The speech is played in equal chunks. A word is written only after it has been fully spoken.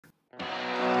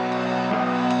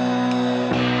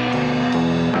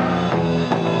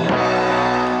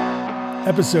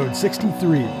Episode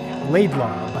 63,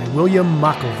 Laidlaw by William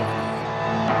McIlvanney.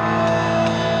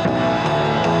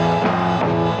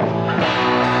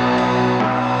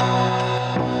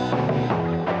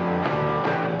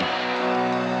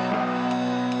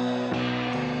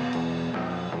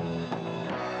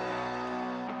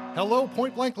 Hello,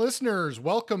 Point Blank listeners.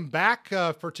 Welcome back.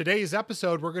 For today's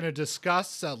episode, we're going to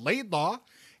discuss Laidlaw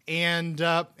and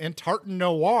Tartan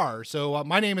Noir. So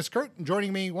my name is Kurt, and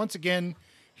joining me once again,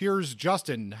 here's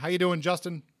Justin. How you doing,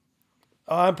 Justin?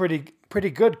 I'm pretty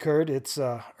good, Kurt. It's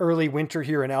early winter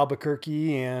here in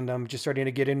Albuquerque, and I'm just starting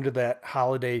to get into that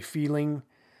holiday feeling.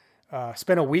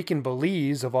 Spent a week in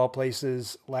Belize, of all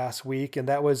places, last week, and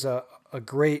that was a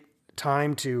great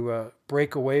time to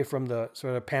break away from the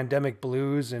sort of pandemic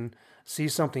blues and see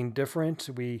something different.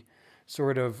 We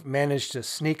sort of managed to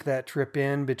sneak that trip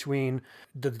in between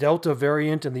the Delta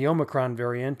variant and the Omicron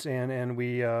variant, and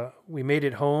we made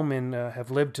it home and have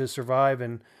lived to survive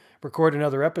and record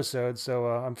another episode. So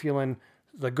I'm feeling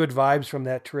the good vibes from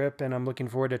that trip, and I'm looking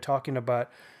forward to talking about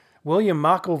William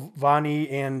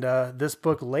McIlvanney and this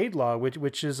book Laidlaw,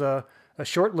 which is a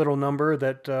short little number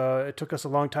that it took us a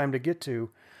long time to get to.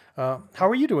 How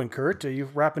are you doing, Kurt? Are you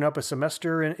wrapping up a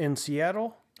semester in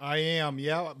Seattle? I am,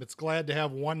 yeah. It's glad to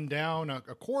have one down, a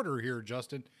quarter here,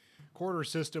 Justin. Quarter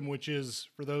system, which is,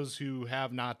 for those who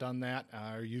have not done that,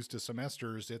 are used to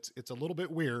semesters, it's a little bit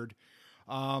weird.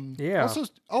 Yeah.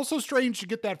 Also strange to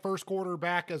get that first quarter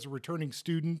back as a returning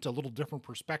student, a little different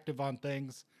perspective on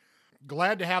things.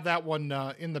 Glad to have that one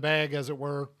in the bag, as it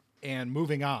were, and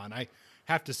moving on. I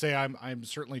have to say I'm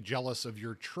certainly jealous of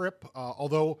your trip,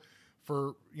 although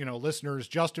for listeners,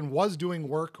 Justin was doing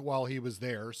work while he was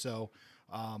there, so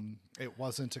it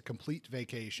wasn't a complete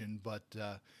vacation. But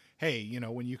hey,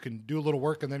 when you can do a little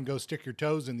work and then go stick your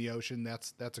toes in the ocean,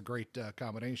 that's a great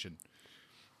combination.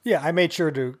 Yeah, I made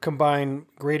sure to combine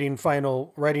grading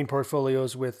final writing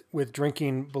portfolios with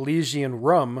drinking Belizean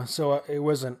rum, so it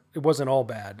wasn't all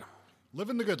bad.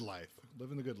 Living the good life.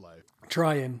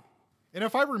 Trying. And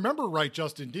if I remember right,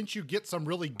 Justin, didn't you get some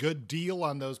really good deal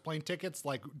on those plane tickets,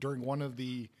 like during one of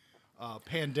the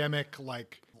pandemic,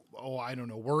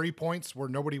 worry points where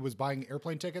nobody was buying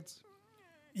airplane tickets?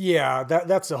 Yeah,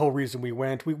 that's the whole reason we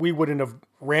went. We wouldn't have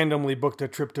randomly booked a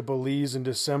trip to Belize in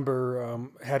December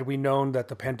had we known that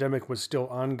the pandemic was still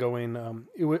ongoing.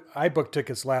 I booked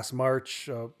tickets last March,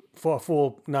 for a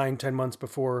full 9-10 months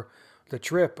before the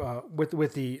trip,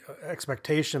 with the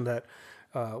expectation that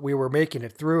we were making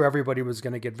it through. Everybody was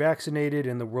going to get vaccinated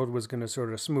and the world was going to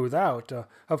sort of smooth out.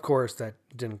 Of course, that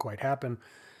didn't quite happen.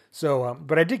 So,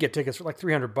 but I did get tickets for like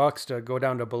 $300 to go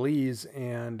down to Belize,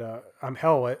 and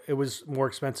it was more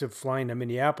expensive flying to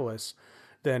Minneapolis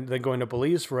than going to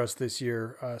Belize for us this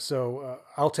year. So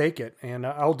I'll take it, and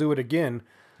I'll do it again.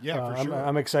 Yeah, for sure.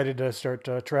 I'm excited to start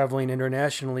traveling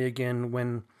internationally again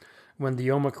when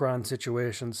the Omicron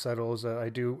situation settles. I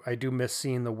do miss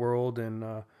seeing the world,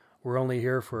 and we're only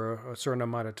here for a certain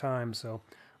amount of time, so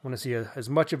I want to see as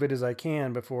much of it as I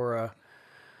can before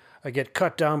I get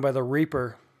cut down by the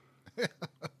Reaper.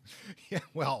 Yeah,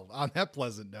 well, on that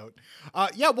pleasant note,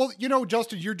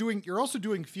 Justin, you're also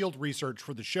doing field research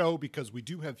for the show, because we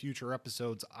do have future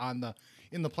episodes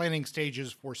in the planning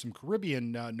stages for some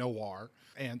Caribbean noir,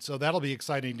 and so that'll be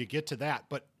exciting to get to that.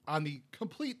 But on the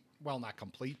not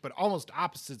complete, but almost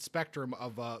opposite spectrum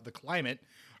of the climate,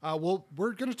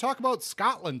 we're going to talk about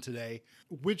Scotland today,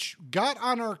 which got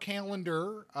on our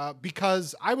calendar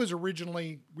because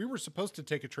we were supposed to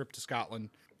take a trip to Scotland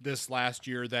this last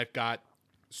year that got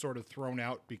sort of thrown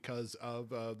out because of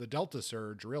the Delta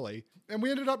surge, really. And we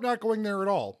ended up not going there at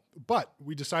all. But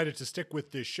we decided to stick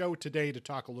with this show today to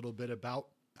talk a little bit about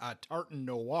Tartan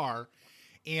Noir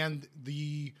and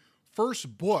the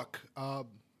first book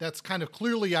that's kind of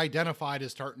clearly identified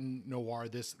as Tartan Noir,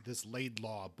 this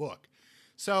Laidlaw book.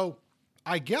 So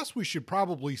I guess we should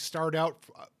probably start out,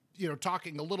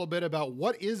 talking a little bit about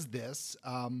what is this.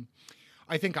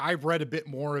 I think I've read a bit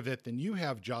more of it than you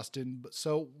have, Justin.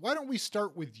 So why don't we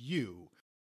start with you?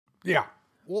 Yeah.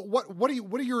 Well, what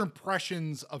are your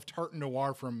impressions of Tartan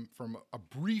Noir from a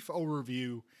brief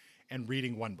overview and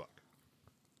reading one book?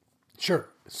 Sure.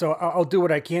 So I'll do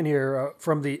what I can here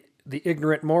from the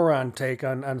ignorant moron take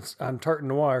on Tartan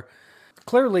Noir.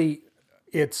 Clearly,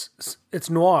 it's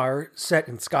noir set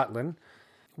in Scotland.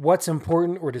 What's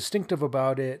important or distinctive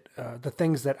about it, the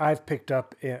things that I've picked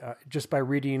up just by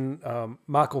reading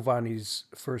McIlvanney's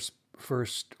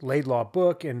first Laidlaw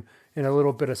book and a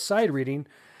little bit of side reading,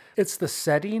 it's the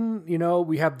setting.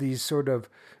 We have these sort of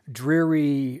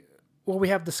dreary. Well, we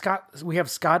have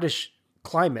Scottish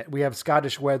climate. We have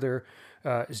Scottish weather.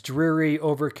 It's dreary,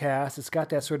 overcast. It's got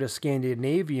that sort of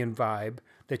Scandinavian vibe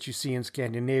that you see in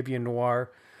Scandinavian noir.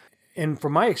 And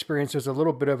from my experience, there's a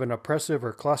little bit of an oppressive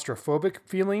or claustrophobic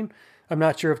feeling. I'm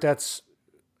not sure if that's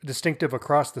distinctive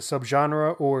across the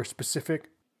subgenre or specific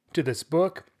to this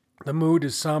book. The mood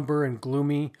is somber and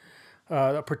gloomy.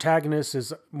 The protagonist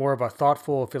is more of a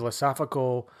thoughtful,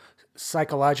 philosophical,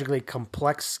 psychologically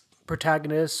complex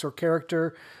protagonist or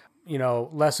character.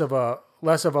 Less of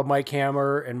a Mike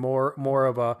Hammer and more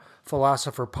of a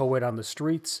philosopher poet on the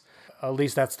streets. At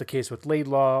least that's the case with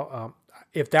Laidlaw.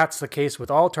 If that's the case with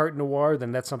all Tartan Noir,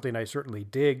 then that's something I certainly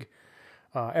dig.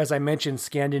 As I mentioned,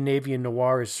 Scandinavian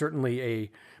noir is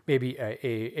certainly maybe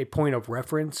a point of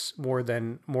reference more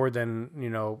than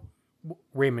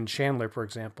Raymond Chandler, for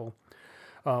example.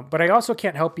 But I also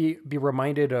can't help be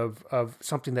reminded of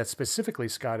something that's specifically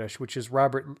Scottish, which is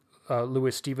Robert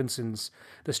Louis Stevenson's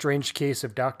The Strange Case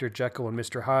of Dr. Jekyll and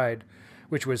Mr. Hyde,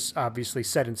 which was obviously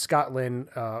set in Scotland,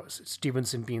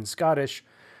 Stevenson being Scottish,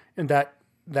 and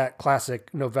that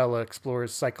classic novella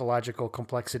explores psychological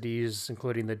complexities,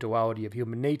 including the duality of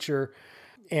human nature,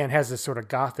 and has this sort of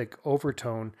gothic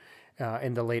overtone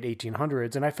in the late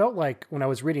 1800s. And I felt like when I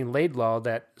was reading Laidlaw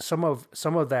that some of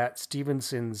that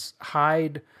Stevenson's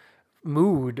Hyde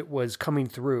mood was coming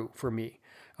through for me.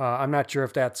 I'm not sure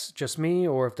if that's just me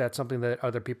or if that's something that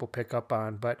other people pick up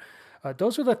on, but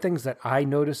those are the things that I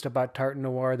noticed about Tartan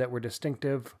Noir that were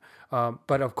distinctive.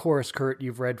 But of course, Kurt,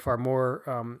 you've read far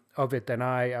more of it than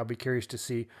I. I'll be curious to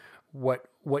see what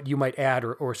you might add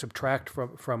or subtract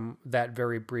from that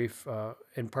very brief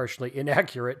and partially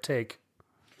inaccurate take.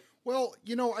 Well,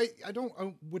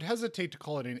 I would hesitate to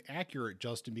call it inaccurate,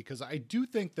 Justin, because I do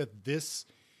think that this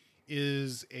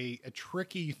is a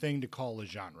tricky thing to call a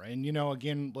genre. And,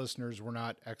 again, listeners, we're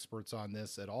not experts on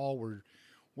this at all.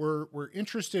 We're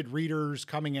interested readers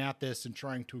coming at this and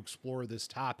trying to explore this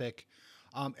topic.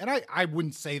 And I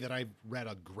wouldn't say that I've read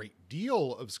a great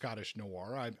deal of Scottish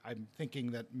noir. I'm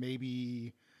thinking that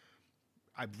maybe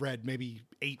I've read maybe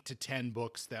 8 to 10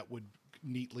 books that would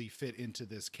neatly fit into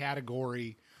this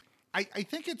category. I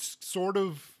think it's sort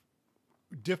of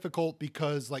difficult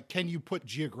because, can you put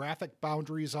geographic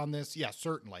boundaries on this? Yeah,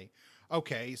 certainly.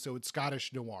 Okay, so it's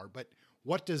Scottish noir, but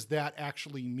what does that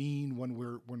actually mean when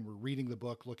we're reading the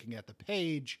book, looking at the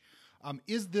page?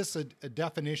 Is this a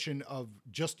definition of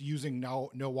just using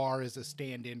noir as a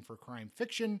stand-in for crime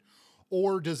fiction,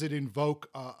 or does it invoke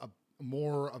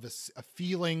more of a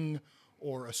feeling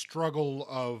or a struggle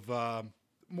of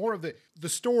more of the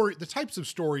story, the types of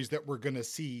stories that we're going to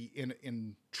see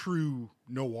in true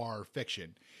noir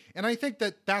fiction? And I think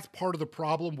that that's part of the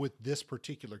problem with this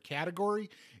particular category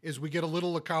is we get a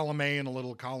little of column A and a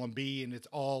little column B, and it's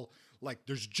all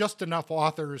there's just enough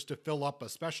authors to fill up a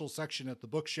special section at the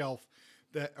bookshelf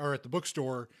or at the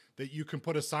bookstore that you can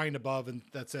put a sign above and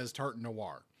that says Tartan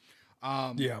Noir.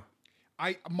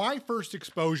 My first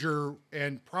exposure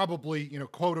and probably,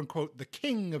 quote unquote, the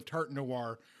king of Tartan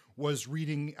Noir was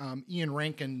reading Ian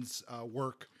Rankin's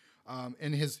work.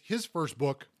 And his first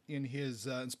book in his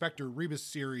Inspector Rebus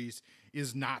series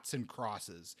is Knots and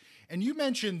Crosses. And you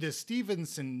mentioned this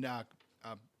Stevenson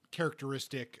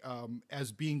characteristic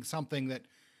as being something that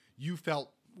you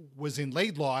felt was in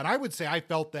Laidlaw. And I would say I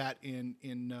felt that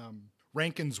in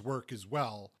Rankin's work as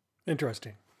well.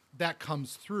 Interesting. That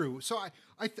comes through. So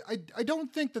I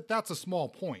don't think that that's a small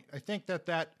point. I think that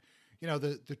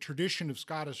the tradition of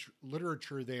Scottish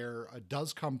literature there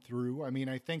does come through. I mean,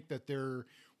 I think that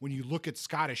when you look at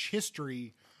Scottish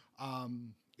history,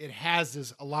 it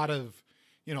has a lot of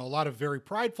very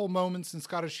prideful moments in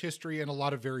Scottish history and a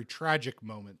lot of very tragic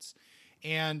moments.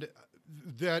 And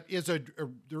there is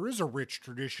a rich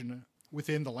tradition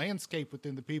within the landscape,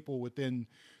 within the people, within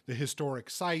the historic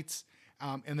sites,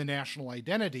 and the national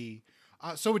identity.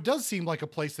 So it does seem like a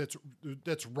place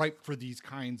that's ripe for these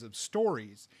kinds of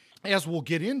stories. As we'll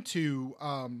get into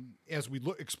as we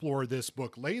explore this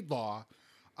book, Laidlaw,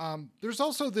 there's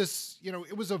also this,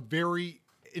 it was a very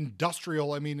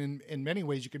industrial, I mean, in many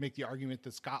ways you could make the argument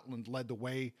that Scotland led the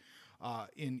way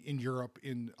in Europe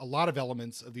in a lot of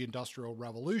elements of the Industrial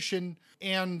Revolution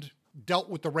and dealt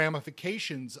with the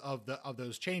ramifications of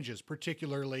those changes,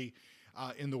 particularly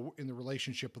in the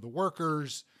relationship of the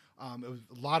workers. It was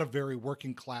a lot of very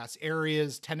working class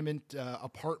areas, tenement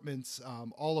apartments,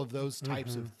 all of those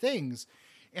types of things.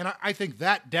 And I think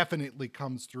that definitely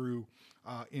comes through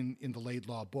in the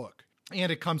Laidlaw book. And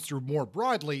it comes through more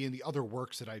broadly in the other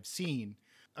works that I've seen.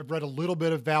 I've read a little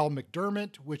bit of Val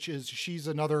McDermott, she's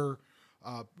another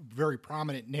very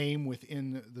prominent name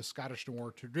within the Scottish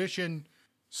noir tradition.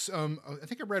 I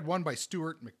think I read one by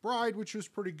Stuart McBride, which was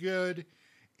pretty good.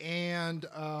 And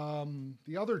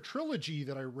the other trilogy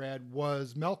that I read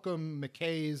was Malcolm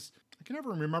McKay's I can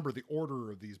never remember the order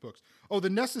of these books. Oh, The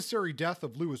Necessary Death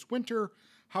of Lewis Winter,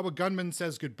 How a Gunman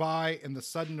Says Goodbye, and The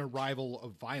Sudden Arrival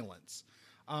of Violence.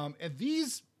 And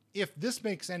these, if this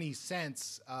makes any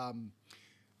sense,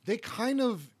 they kind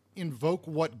of invoke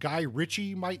what Guy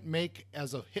Ritchie might make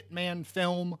as a hitman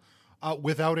film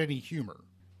without any humor.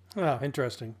 Oh,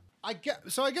 interesting. I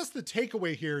guess the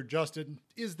takeaway here, Justin,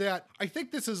 is that I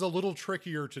think this is a little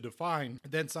trickier to define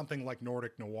than something like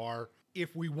Nordic noir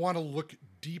if we want to look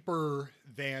deeper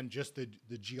than just the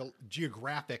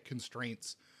geographic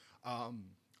constraints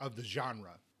of the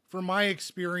genre. From my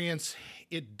experience,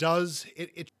 it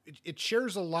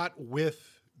shares a lot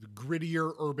with the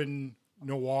grittier urban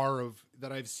noir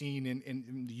that I've seen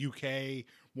in the UK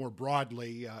more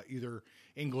broadly, either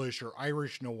English or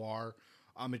Irish noir.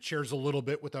 It shares a little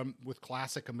bit with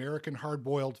classic American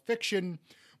hard-boiled fiction,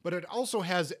 but it also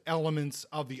has elements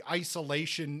of the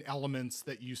isolation elements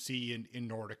that you see in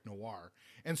Nordic noir,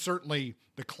 and certainly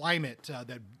the climate,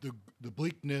 that the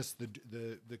bleakness,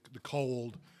 the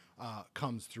cold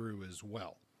comes through as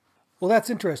well. Well,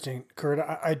 that's interesting, Kurt.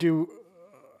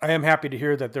 I am happy to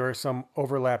hear that there is some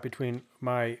overlap between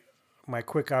my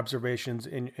quick observations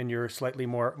and your slightly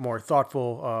more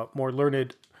thoughtful, more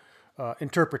learned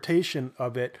interpretation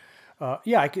of it.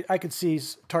 I could see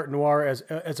Tartan Noir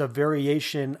as a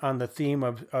variation on the theme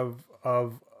of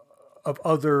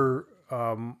other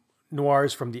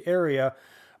noirs from the area,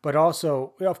 but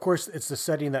also, of course, it's the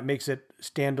setting that makes it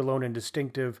standalone and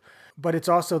distinctive. But it's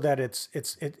also that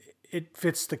it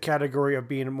fits the category of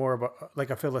being more of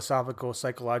a philosophical,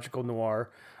 psychological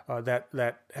noir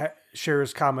that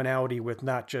shares commonality with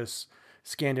not just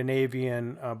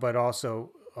Scandinavian, but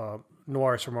also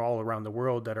noirs from all around the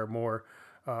world that are more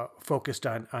focused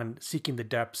on seeking the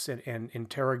depths and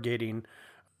interrogating,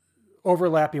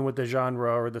 overlapping with the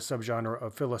genre or the subgenre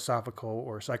of philosophical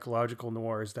or psychological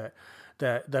noirs that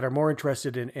are more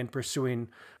interested in pursuing,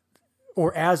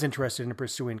 or as interested in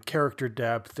pursuing, character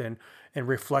depth and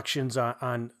reflections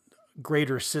on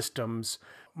greater systems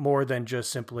more than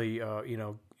just simply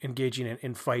engaging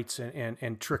in fights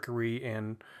and trickery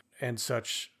and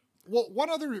such. Well, one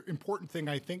other important thing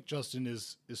I think, Justin,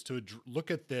 is to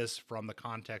look at this from the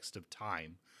context of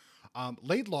time.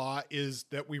 Laidlaw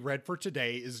that we read for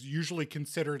today is usually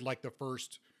considered like the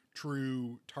first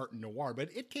true Tartan Noir, but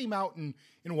it came out in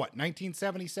what,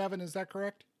 1977? Is that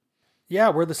correct? Yeah,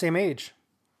 we're the same age.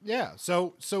 Yeah,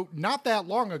 so not that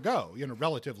long ago,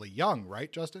 relatively young,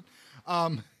 right, Justin?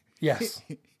 Yes.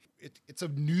 It's a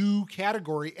new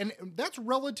category, and that's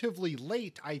relatively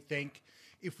late, I think.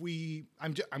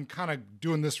 I'm kind of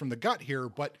doing this from the gut here,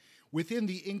 but within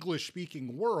the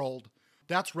English-speaking world,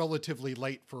 that's relatively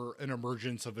late for an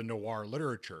emergence of a noir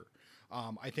literature.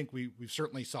 I think we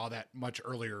certainly saw that much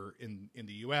earlier in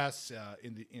the U.S.,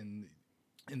 in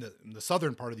the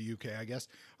southern part of the UK, I guess,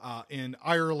 in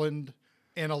Ireland,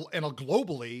 and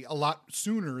globally a lot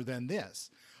sooner than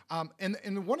this.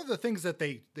 And one of the things that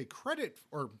they credit,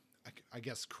 or I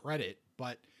guess credit,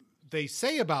 but they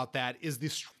say about that is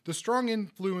the strong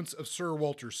influence of Sir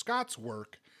Walter Scott's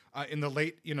work in the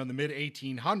mid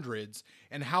 1800s,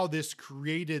 and how this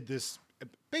created this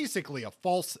basically a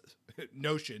false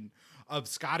notion of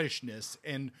Scottishness,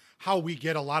 and how we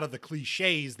get a lot of the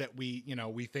cliches that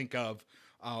we think of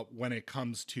when it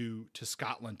comes to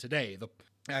Scotland today.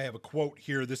 I have a quote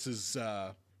here. This is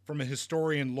from a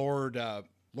historian, Lord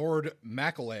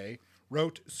McIlvanney,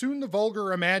 wrote, "Soon the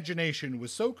vulgar imagination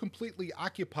was so completely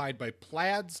occupied by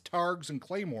plaids, targs, and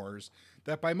claymores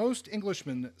that by most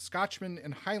Englishmen, Scotchman,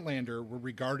 and Highlander were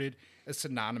regarded as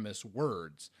synonymous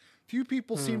words. Few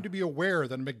people seem to be aware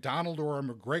that a MacDonald or a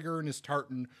MacGregor in his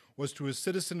tartan was to a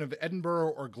citizen of Edinburgh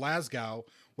or Glasgow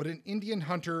what an Indian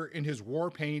hunter in his war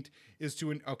paint is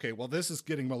to an..." Okay, well, this is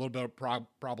getting a little bit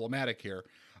problematic here.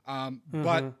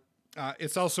 But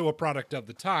it's also a product of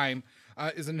the time,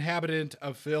 is an inhabitant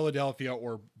of Philadelphia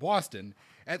or Boston.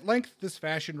 At length, this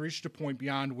fashion reached a point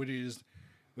beyond which it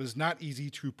was not easy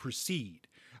to proceed.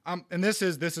 And this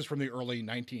is from the early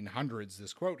 1900s,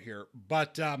 this quote here.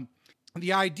 But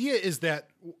the idea is that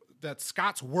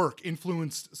Scott's work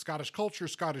influenced Scottish culture,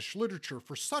 Scottish literature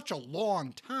for such a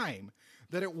long time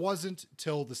that it wasn't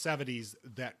till the 70s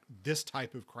that this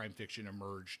type of crime fiction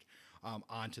emerged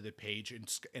onto the page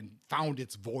and found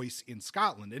its voice in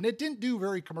Scotland. And it didn't do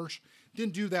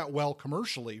that well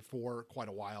commercially for quite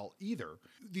a while either.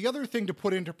 The other thing to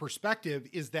put into perspective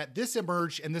is that this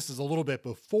emerged, and this is a little bit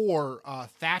before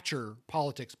Thatcher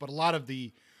politics, but a lot of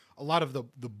the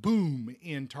boom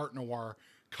in Tartan Noir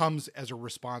comes as a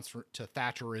response to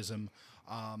Thatcherism.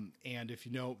 And if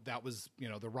that was,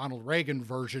 the Ronald Reagan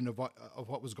version of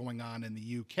what was going on in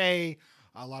the UK.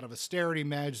 a lot of austerity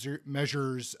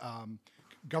measures,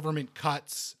 government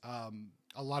cuts,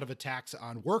 a lot of attacks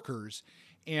on workers.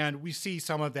 And we see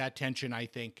some of that tension, I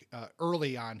think,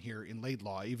 early on here in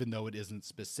Laidlaw, even though it isn't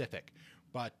specific.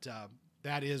 But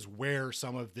that is where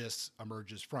some of this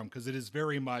emerges from, because it is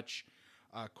very much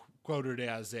quoted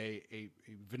as a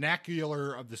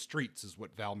vernacular of the streets, is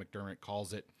what Val McDermott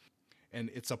calls it. And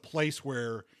it's a place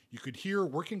where you could hear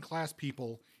working class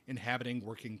people inhabiting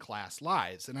working class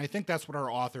lives. And I think that's what our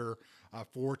author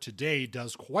for today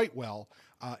does quite well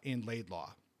in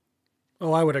Laidlaw.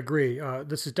 Oh, I would agree.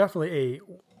 This is definitely a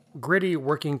gritty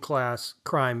working class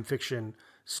crime fiction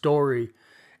story.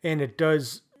 And it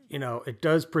does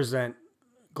present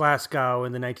Glasgow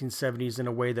in the 1970s in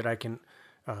a way that I can,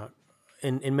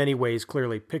 in many ways,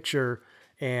 clearly picture.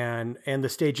 And the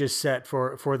stage is set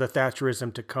for the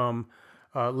Thatcherism to come.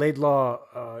 Laidlaw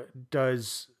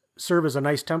does serve as a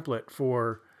nice template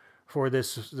for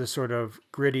this sort of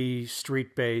gritty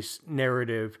street-based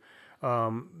narrative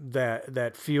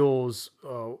that fuels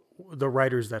the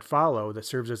writers that follow. That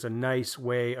serves as a nice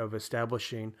way of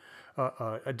establishing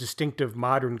a distinctive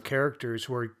modern characters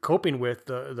who are coping with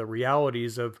the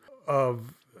realities of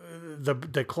the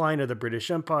decline of the British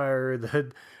Empire,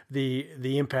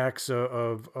 the impacts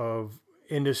of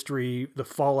industry, the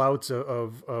fallouts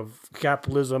of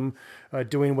capitalism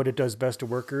doing what it does best to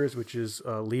workers, which is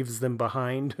leaves them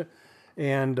behind,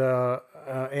 and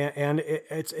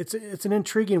it's an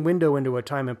intriguing window into a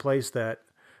time and place that,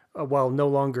 while no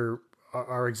longer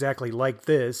are exactly like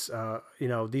this,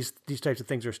 these types of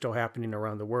things are still happening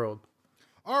around the world.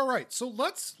 All right, so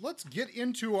let's get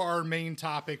into our main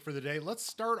topic for the day. Let's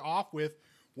start off with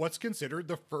what's considered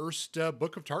the first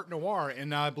book of Tartan Noir,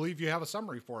 and I believe you have a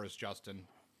summary for us, Justin.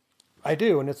 I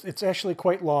do, and it's actually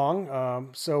quite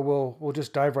long, so we'll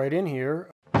just dive right in here.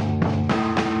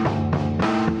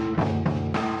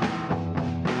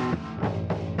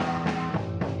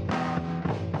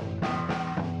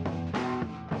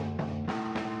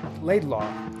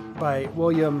 Laidlaw by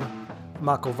William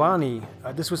McIlvanney.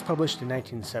 This was published in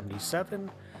 1977,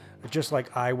 just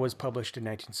like I was published in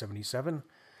 1977.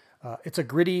 It's a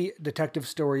gritty detective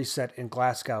story set in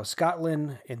Glasgow,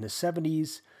 Scotland in the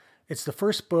 70s. It's the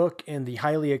first book in the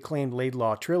highly acclaimed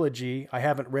Laidlaw trilogy. I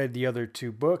haven't read the other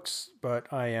two books,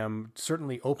 but I am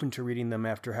certainly open to reading them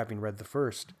after having read the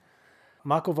first.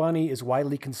 McIlvanney is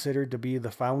widely considered to be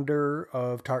the founder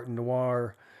of Tartan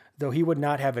Noir, though he would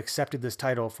not have accepted this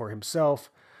title for himself.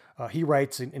 He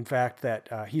writes, in fact,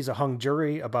 that he's a hung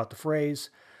jury about the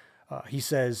phrase. He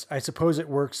says, "I suppose it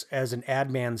works as an ad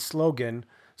man slogan,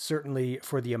 certainly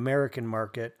for the American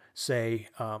market, say,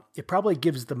 it probably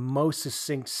gives the most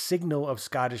succinct signal of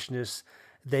Scottishness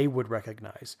they would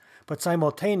recognize. But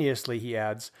simultaneously," he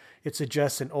adds, "it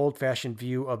suggests an old-fashioned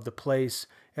view of the place,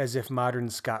 as if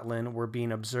modern Scotland were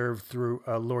being observed through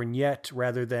a lorgnette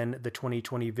rather than the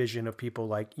 2020 vision of people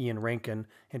like Ian Rankin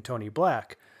and Tony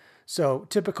Black." So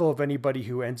typical of anybody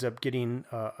who ends up getting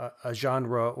a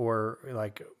genre or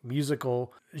like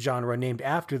musical genre named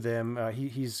after them,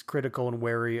 he's critical and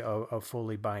wary of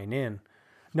fully buying in.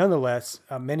 Nonetheless,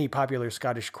 many popular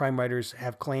Scottish crime writers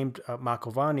have claimed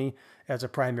McIlvanney as a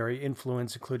primary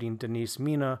influence, including Denise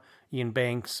Mina, Ian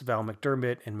Banks, Val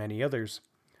McDermott, and many others.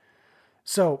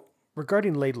 So,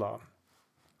 regarding Laidlaw,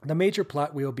 the major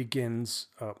plot wheel begins,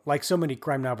 like so many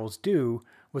crime novels do,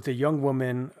 with a young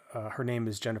woman. Her name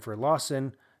is Jennifer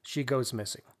Lawson. She goes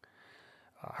missing.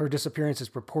 Her disappearance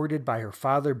is reported by her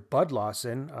father, Bud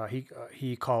Lawson.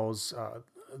 He calls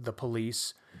the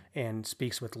police and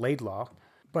speaks with Laidlaw.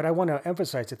 But I want to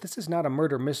emphasize that this is not a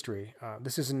murder mystery.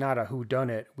 This is not a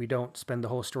whodunit. We don't spend the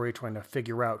whole story trying to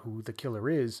figure out who the killer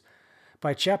is.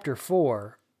 By chapter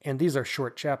 4, and these are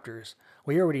short chapters,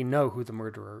 we already know who the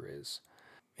murderer is.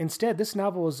 Instead, this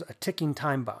novel is a ticking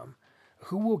time bomb.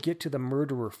 Who will get to the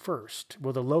murderer first?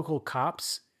 Will the local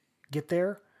cops get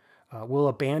there? Will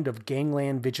a band of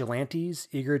gangland vigilantes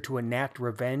eager to enact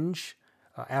revenge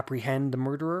apprehend the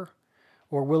murderer?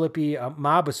 Or will it be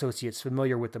mob associates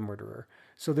familiar with the murderer?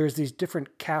 So there's these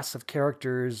different casts of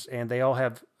characters, and they all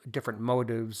have different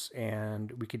motives,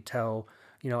 and we could tell,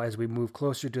 as we move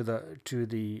closer to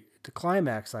the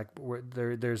climax, like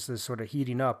there's this sort of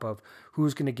heating up of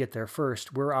who's going to get there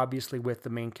first. We're obviously with the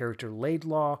main character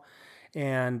Laidlaw,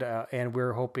 and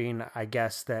we're hoping, I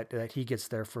guess, that he gets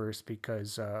there first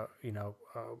because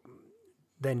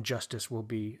then justice will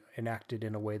be enacted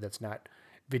in a way that's not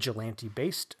vigilante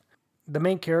based. The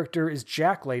main character is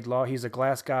Jack Laidlaw. He's a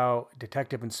Glasgow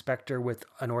detective inspector with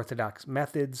unorthodox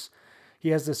methods. He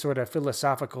has this sort of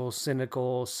philosophical,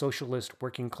 cynical, socialist,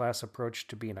 working class approach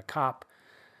to being a cop.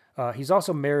 He's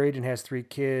also married and has 3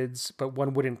 kids, but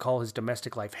one wouldn't call his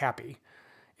domestic life happy.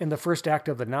 In the first act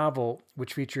of the novel,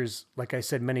 which features, like I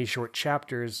said, many short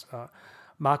chapters,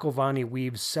 McIlvanney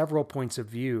weaves several points of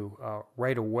view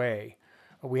right away.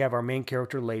 We have our main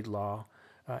character, Laidlaw.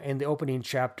 In the opening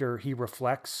chapter, he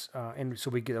reflects, and so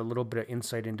we get a little bit of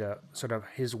insight into sort of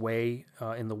his way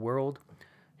in the world.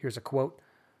 Here's a quote.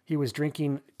 He was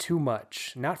drinking too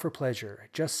much, not for pleasure,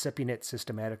 just sipping it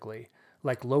systematically,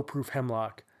 like low-proof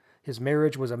hemlock. His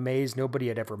marriage was a maze nobody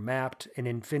had ever mapped, an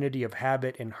infinity of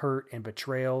habit and hurt and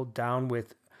betrayal, down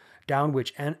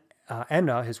which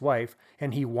Enna, his wife,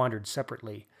 and he wandered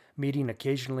separately, meeting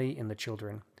occasionally in the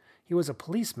children. He was a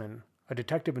policeman, a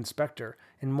detective inspector,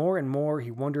 and more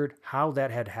he wondered how that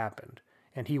had happened,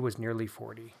 and he was nearly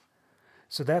 40.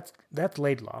 So that's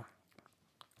Laidlaw.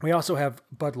 We also have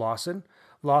Bud Lawson.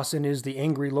 Lawson is the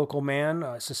angry local man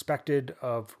suspected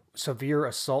of severe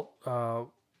assault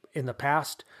in the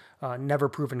past, never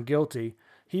proven guilty.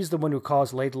 He's the one who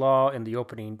calls Laidlaw in the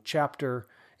opening chapter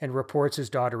and reports his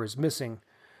daughter is missing.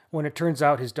 When it turns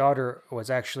out his daughter was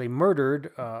actually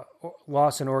murdered,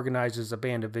 Lawson organizes a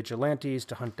band of vigilantes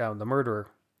to hunt down the murderer.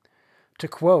 To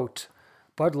quote,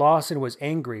 Bud Lawson was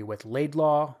angry with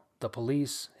Laidlaw, the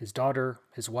police, his daughter,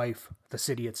 his wife, the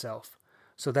city itself.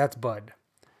 So that's Bud.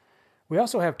 We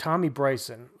also have Tommy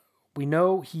Bryson. We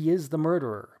know he is the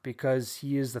murderer because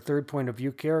he is the third point of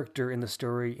view character in the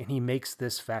story, and he makes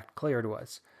this fact clear to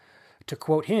us. To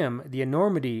quote him, the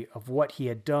enormity of what he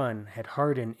had done had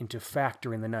hardened into fact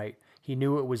during the night. He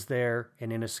knew it was there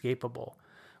and inescapable.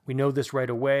 We know this right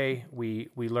away. We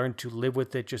learn to live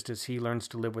with it just as he learns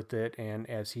to live with it, and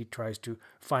as he tries to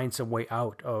find some way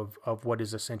out of what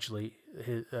is essentially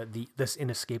this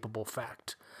inescapable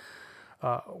fact.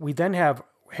 We then have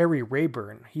Harry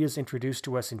Rayburn. He is introduced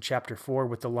to us in Chapter 4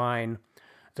 with the line,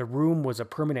 "The room was a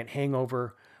permanent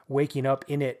hangover. Waking up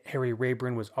in it, Harry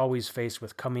Rayburn was always faced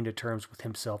with coming to terms with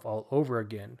himself all over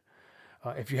again."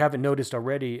 If you haven't noticed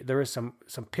already, there is some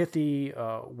pithy,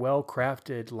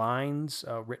 well-crafted lines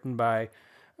written by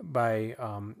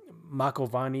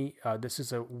McIlvanney. This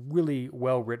is a really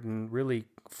well-written, really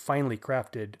finely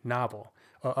crafted novel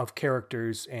of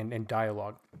characters and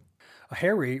dialogue.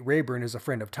 Harry Rayburn is a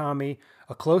friend of Tommy,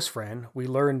 a close friend. We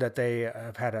learn that they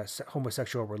have had a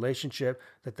homosexual relationship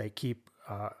that they keep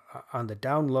on the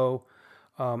down low.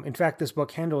 In fact, this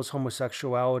book handles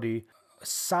homosexuality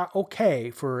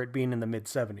okay for it being in the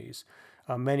mid-70s.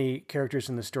 Many characters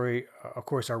in the story, of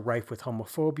course, are rife with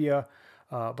homophobia,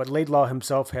 but Laidlaw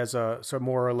himself has a sort of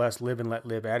more or less live and let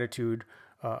live attitude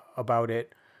about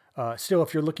it. Still,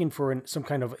 if you're looking for some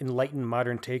kind of enlightened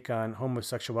modern take on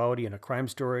homosexuality in a crime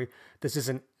story, this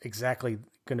isn't exactly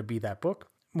going to be that book.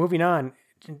 Moving on,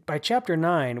 by chapter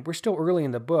 9, we're still early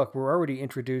in the book. We're already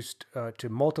introduced to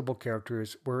multiple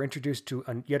characters. We're introduced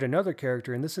to yet another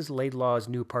character, and this is Laidlaw's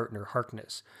new partner,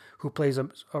 Harkness, who plays a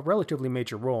relatively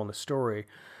major role in the story.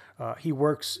 He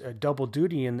works double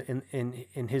duty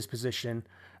in his position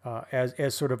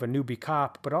as sort of a newbie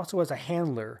cop, but also as a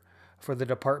handler for the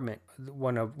department.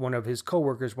 One of his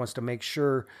coworkers wants to make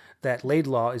sure that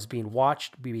Laidlaw is being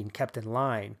watched, being kept in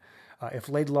line. If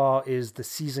Laidlaw is the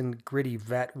seasoned, gritty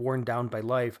vet worn down by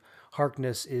life,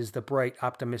 Harkness is the bright,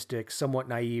 optimistic, somewhat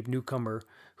naive newcomer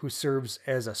who serves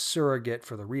as a surrogate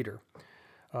for the reader.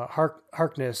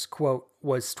 Harkness, quote,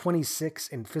 was 26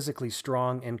 and physically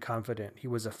strong and confident. He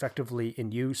was effectively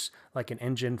in use, like an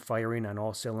engine firing on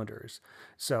all cylinders.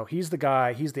 So he's the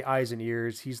guy, he's the eyes and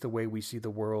ears, he's the way we see the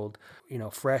world,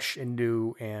 fresh and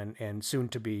new and soon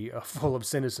to be full of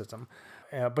cynicism.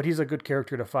 But he's a good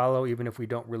character to follow, even if we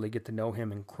don't really get to know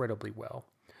him incredibly well.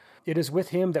 It is with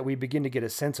him that we begin to get a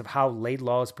sense of how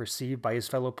Laidlaw is perceived by his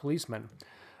fellow policemen.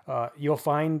 You'll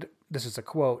find, this is a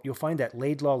quote, you'll find that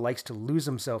Laidlaw likes to lose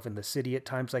himself in the city at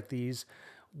times like these.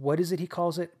 What is it he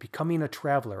calls it? Becoming a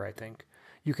traveler, I think.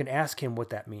 You can ask him what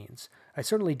that means. I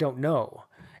certainly don't know.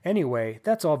 Anyway,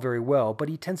 that's all very well, but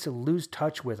he tends to lose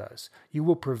touch with us. You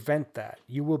will prevent that.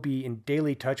 You will be in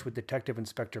daily touch with Detective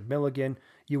Inspector Milligan.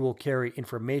 You will carry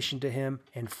information to him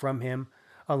and from him.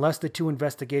 Unless the two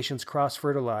investigations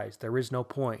cross-fertilize, there is no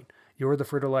point. You're the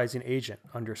fertilizing agent.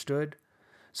 Understood?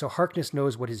 So Harkness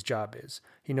knows what his job is.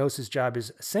 He knows his job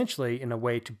is essentially, in a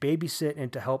way, to babysit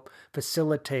and to help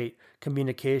facilitate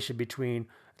communication between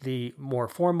the more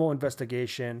formal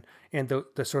investigation and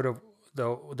the sort of the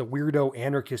weirdo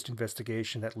anarchist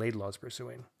investigation that Laidlaw is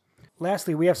pursuing.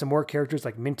 Lastly, we have some more characters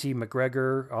like Minty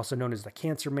McGregor, also known as the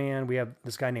Cancer Man. We have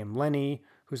this guy named Lenny,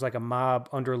 who's like a mob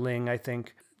underling, I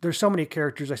think. There's so many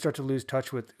characters, I start to lose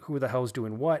touch with who the hell's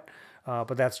doing what,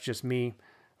 but that's just me.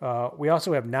 We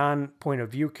also have non-point of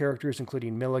view characters,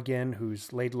 including Milligan,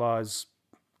 who's Laidlaw's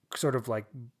sort of like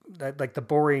like the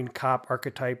boring cop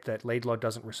archetype that Laidlaw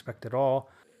doesn't respect at all.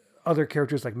 Other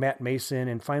characters like Matt Mason,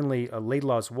 and finally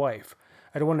Laidlaw's wife.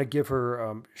 I don't want to give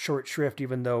her short shrift,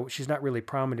 even though she's not really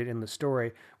prominent in the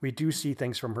story. We do see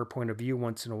things from her point of view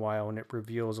once in a while, and it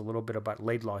reveals a little bit about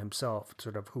Laidlaw himself,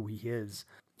 sort of who he is.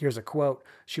 Here's a quote.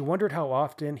 She wondered how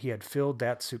often he had filled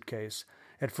that suitcase.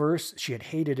 At first, she had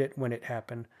hated it when it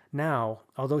happened. Now,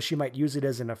 although she might use it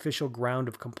as an official ground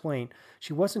of complaint,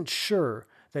 she wasn't sure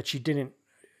that she didn't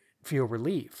feel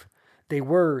relief. They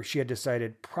were, she had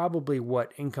decided, probably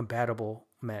what incompatible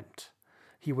meant.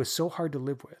 He was so hard to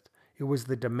live with. It was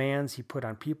the demands he put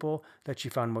on people that she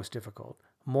found most difficult.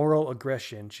 Moral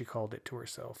aggression, she called it to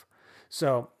herself.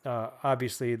 So,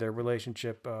 obviously, their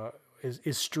relationship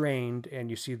is strained, and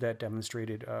you see that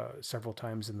demonstrated several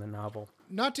times in the novel.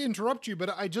 Not to interrupt you,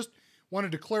 but I just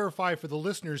wanted to clarify for the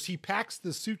listeners, he packs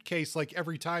the suitcase like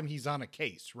every time he's on a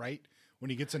case, right?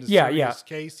 When he gets in a serious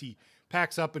case, he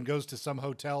packs up and goes to some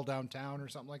hotel downtown or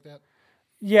something like that?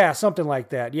 Yeah, something like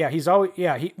that. Yeah, he's always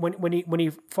when he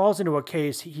falls into a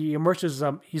case, he immerses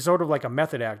he's sort of like a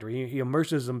method actor. He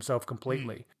immerses himself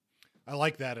completely. I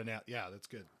like that, and yeah, that's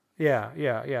good.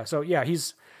 Yeah. So yeah,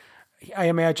 I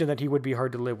imagine that he would be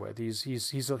hard to live with.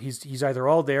 He's either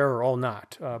all there or all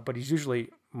not, but he's usually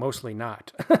mostly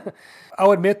not.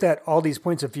 I'll admit that all these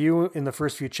points of view in the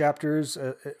first few chapters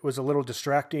it was a little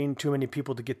distracting. Too many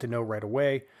people to get to know right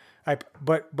away.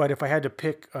 But if I had to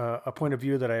pick a point of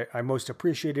view that I most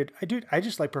appreciated, I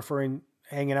just like preferring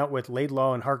hanging out with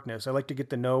Laidlaw and Harkness. I like to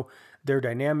get to know their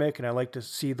dynamic, and I like to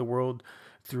see the world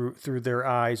through their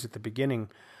eyes at the beginning.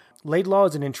 Laidlaw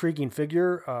is an intriguing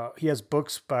figure. He has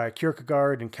books by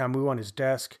Kierkegaard and Camus on his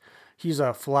desk. He's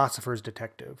a philosopher's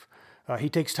detective. He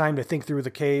takes time to think through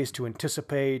the case, to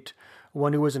anticipate,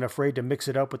 one who isn't afraid to mix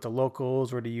it up with the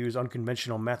locals or to use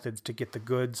unconventional methods to get the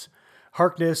goods.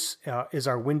 Harkness is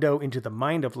our window into the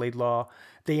mind of Laidlaw.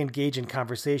 They engage in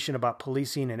conversation about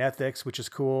policing and ethics, which is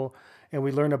cool, and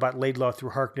we learn about Laidlaw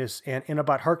through Harkness and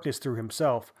about Harkness through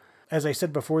himself. As I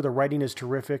said before, the writing is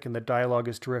terrific and the dialogue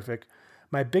is terrific.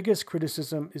 My biggest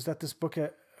criticism is that this book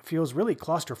feels really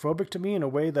claustrophobic to me in a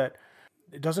way that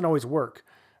it doesn't always work.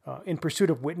 In pursuit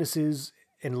of witnesses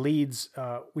and leads,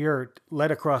 we are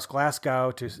led across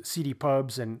Glasgow to seedy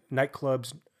pubs and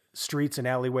nightclubs, streets and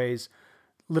alleyways,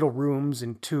 little rooms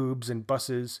and tubes and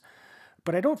buses,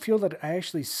 but I don't feel that I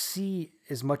actually see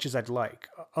as much as I'd like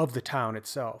of the town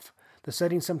itself. The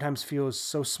setting sometimes feels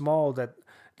so small that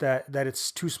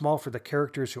it's too small for the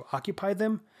characters who occupy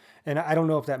them, and I don't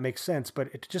know if that makes sense,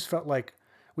 but it just felt like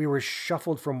we were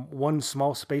shuffled from one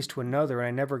small space to another, and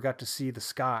I never got to see the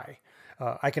sky.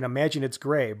 I can imagine it's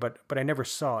gray, but I never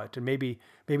saw it, and maybe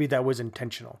that was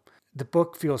intentional. The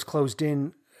book feels closed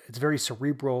in. It's very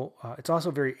cerebral. It's also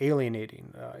very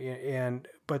alienating,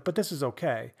 but this is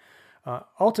okay.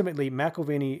 Ultimately,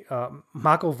 McIlvanney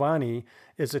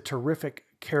is a terrific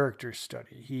character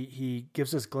study. He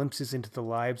gives us glimpses into the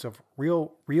lives of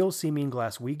real seeming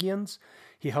Glaswegians.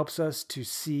 He helps us to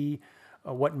see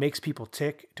what makes people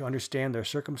tick, to understand their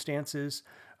circumstances.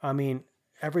 I mean,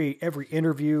 every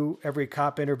interview, every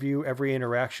cop interview, every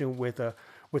interaction with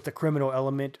the criminal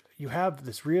element, you have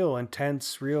this real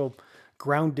intense, real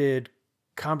grounded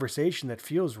conversation that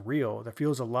feels real, that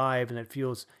feels alive, and that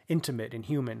feels intimate and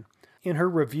human. In her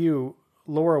review,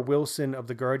 Laura Wilson of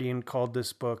The Guardian called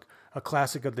this book a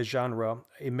classic of the genre,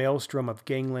 a maelstrom of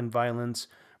gangland violence,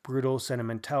 brutal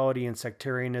sentimentality, and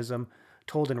sectarianism,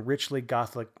 told in richly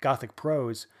gothic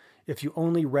prose. If you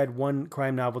only read one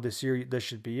crime novel this year, this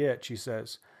should be it, she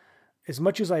says. As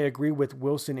much as I agree with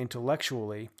Wilson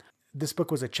intellectually, this book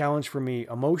was a challenge for me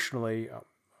emotionally.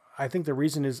 I think the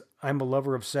reason is I'm a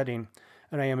lover of setting,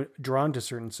 and I am drawn to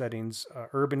certain settings.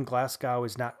 Urban Glasgow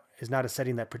is not a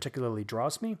setting that particularly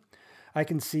draws me. I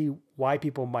can see why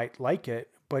people might like it,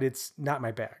 but it's not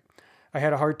my bag. I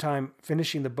had a hard time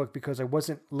finishing the book because I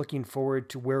wasn't looking forward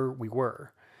to where we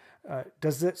were.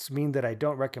 Does this mean that I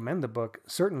don't recommend the book?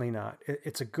 Certainly not.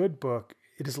 It's a good book.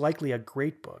 It is likely a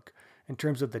great book in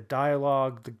terms of the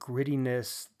dialogue, the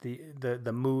grittiness,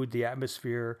 the mood, the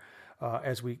atmosphere,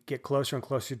 as we get closer and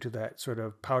closer to that sort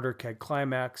of powder keg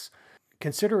climax.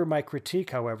 Consider my critique,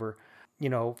 however,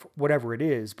 whatever it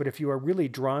is, but if you are really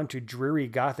drawn to dreary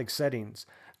Gothic settings,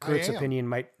 Kurt's opinion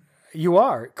might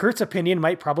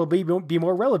probably be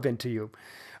more relevant to you.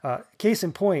 Case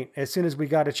in point, as soon as we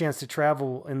got a chance to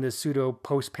travel in this pseudo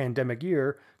post-pandemic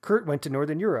year, Kurt went to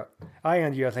Northern Europe. I,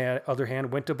 on the other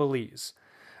hand, went to Belize.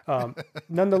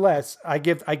 Nonetheless, I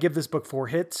give this book 4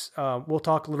 hits. We'll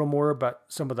talk a little more about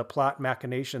some of the plot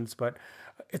machinations, but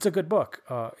it's a good book.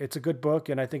 It's a good book,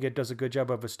 and I think it does a good job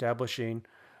of establishing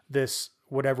this,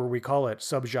 whatever we call it,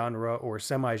 subgenre or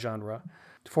semi-genre.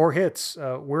 4 hits.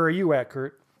 Where are you at,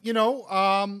 Kurt?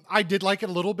 I did like it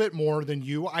a little bit more than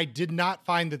you. I did not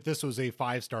find that this was a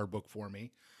 5-star book for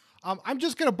me. I'm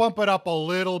just going to bump it up a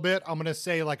little bit. I'm going to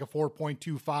say like a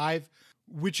 4.25,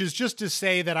 which is just to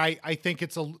say that I think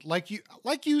it's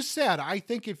like you said, I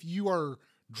think if you are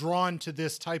drawn to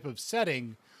this type of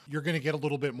setting, you're going to get a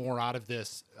little bit more out of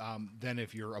this than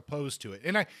if you're opposed to it.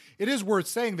 And it is worth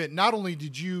saying that not only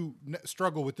did you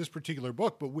struggle with this particular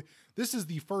book, but this is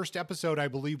the first episode I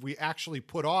believe we actually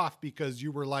put off because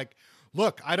you were like,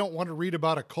 look, I don't want to read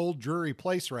about a cold, dreary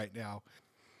place right now.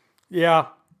 Yeah.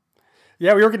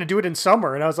 Yeah, we were going to do it in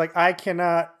summer, and I was like, I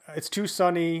cannot. It's too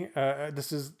sunny.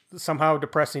 This is somehow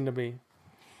depressing to me.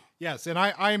 Yes, and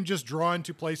I am just drawn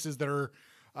to places that are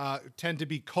tend to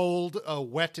be cold,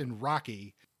 wet, and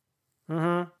rocky.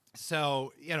 Mm-hmm.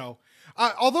 So,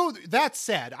 although that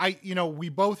said, we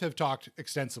both have talked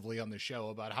extensively on the show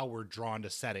about how we're drawn to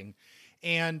setting.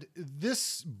 And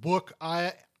this book,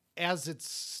 as it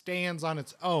stands on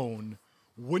its own,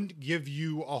 wouldn't give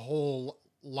you a whole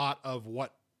lot of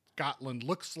what Scotland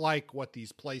looks like, what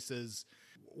these places,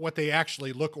 what they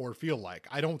actually look or feel like.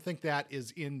 I don't think that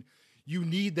is you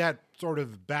need that sort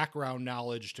of background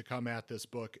knowledge to come at this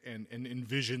book and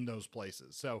envision those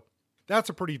places. So that's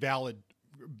a pretty valid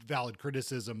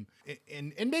criticism.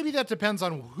 And maybe that depends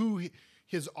on who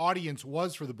his audience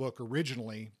was for the book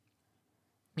originally.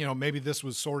 Maybe this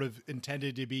was sort of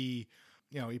intended to be,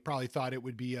 he probably thought it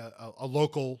would be a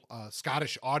local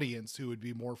Scottish audience who would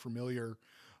be more familiar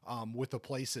with the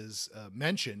places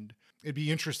mentioned. It'd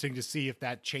be interesting to see if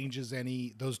that changes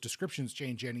those descriptions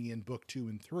change any in book 2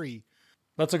 and 3.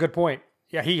 That's a good point.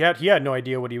 Yeah, he had no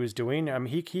idea what he was doing. I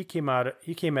mean, he came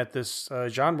at this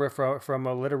genre from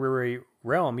a literary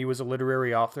realm. He was a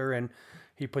literary author, and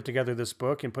he put together this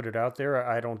book and put it out there.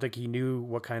 I don't think he knew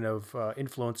what kind of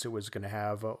influence it was going to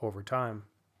have over time.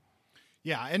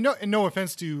 Yeah, and no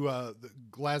offense to the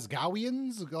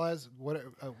Glasgowians,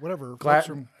 whatever,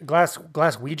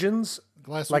 Glaswegians,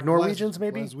 like Norwegians,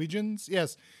 maybe Glaswegians,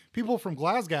 yes, people from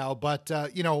Glasgow. But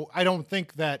I don't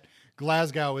think that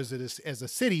Glasgow as a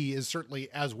city is certainly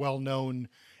as well known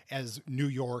as New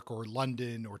York or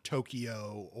London or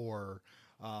Tokyo or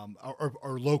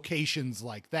locations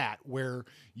like that, where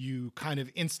you kind of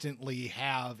instantly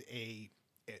have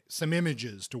some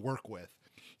images to work with.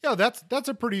 Yeah, that's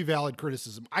a pretty valid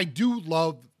criticism. I do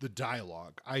love the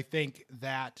dialogue. I think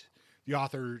that the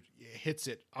author hits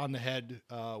it on the head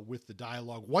with the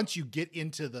dialogue. Once you get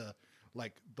into the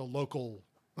local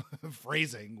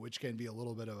phrasing, which can be a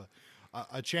little bit of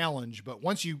a challenge, but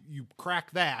once you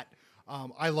crack that,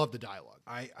 I love the dialogue.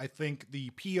 I think the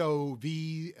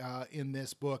POV in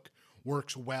this book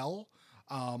works well.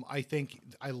 I think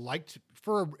I liked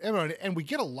and we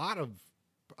get a lot of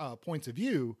points of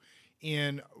view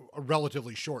in a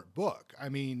relatively short book. I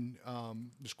mean,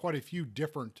 there's quite a few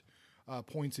different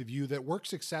points of view that work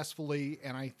successfully,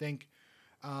 and I think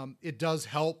it does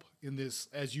help in this,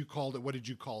 as you called it. What did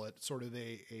you call it? Sort of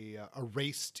a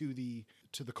race to the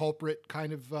culprit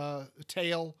kind of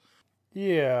tale.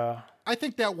 Yeah, I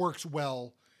think that works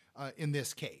well in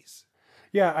this case.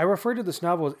 Yeah, I refer to this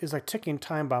novel as a ticking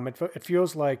time bomb. It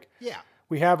feels like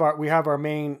we have our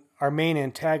main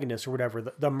antagonist or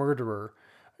whatever, the murderer.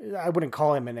 I wouldn't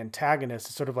call him an antagonist.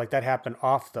 It's sort of like that happened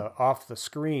off the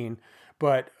screen,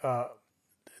 but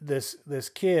this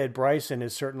kid Bryson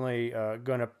is certainly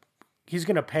gonna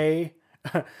pay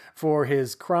for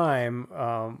his crime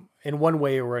in one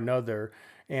way or another,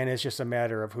 and it's just a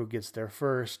matter of who gets there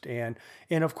first. And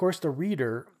of course the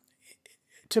reader,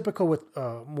 typical with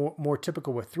more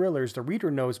typical with thrillers, the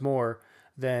reader knows more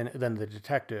than the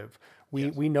detective.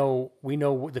 We know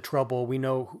the trouble. We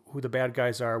know who the bad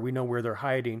guys are. We know where they're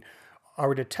hiding.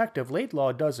 Our detective,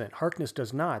 Laidlaw, doesn't. Harkness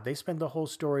does not. They spend the whole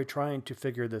story trying to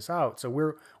figure this out. So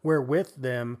we're with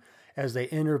them as they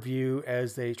interview,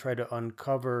 as they try to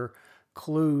uncover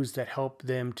clues that help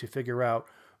them to figure out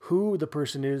who the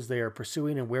person is they are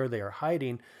pursuing and where they are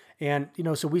hiding. And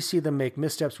so we see them make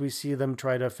missteps. We see them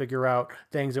try to figure out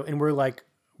things, and we're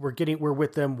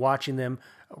with them, watching them,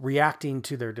 reacting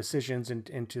to their decisions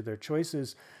and to their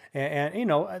choices. And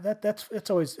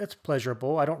it's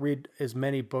pleasurable. I don't read as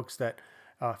many books that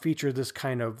feature this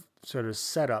kind of sort of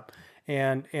setup,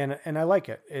 and I like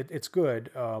it. It's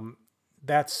good.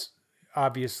 That's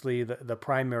obviously the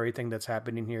primary thing that's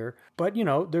happening here. But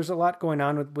there's a lot going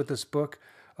on with this book.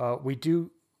 We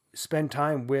do spend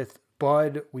time with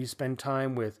Bud. We spend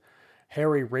time with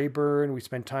Harry Rayburn. We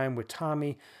spend time with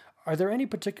Tommy. Are there any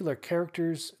particular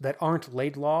characters that aren't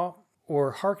Laidlaw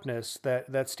or Harkness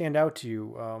that stand out to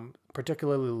you,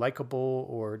 particularly likable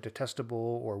or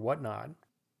detestable or whatnot?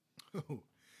 Ooh,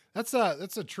 That's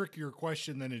a trickier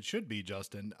question than it should be,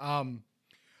 Justin.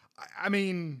 I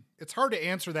mean, it's hard to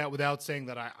answer that without saying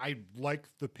that I like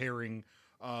the pairing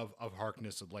of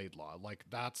Harkness and Laidlaw. Like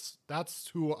that's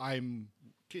who I'm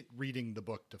reading the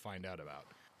book to find out about.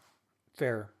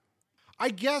 Fair. I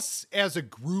guess as a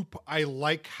group, I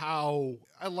like how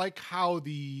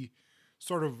the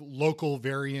sort of local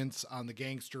variants on the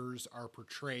gangsters are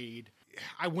portrayed.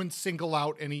 I wouldn't single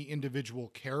out any individual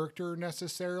character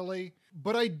necessarily,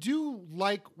 but I do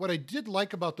like what I did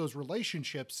like about those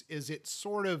relationships is it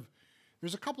sort of,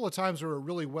 there's a couple of times where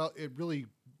it really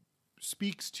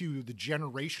speaks to the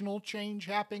generational change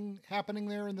happening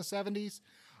there in the 70s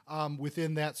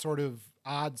within that sort of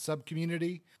odd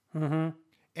sub-community. Mm-hmm.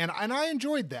 And I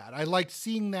enjoyed that. I liked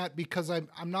seeing that because I'm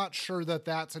not sure that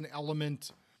that's an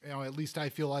element, at least I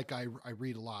feel like I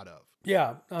read a lot of.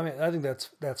 Yeah, I mean, I think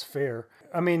that's fair.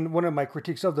 I mean, one of my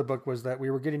critiques of the book was that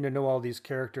we were getting to know all these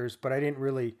characters, but I didn't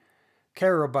really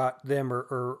care about them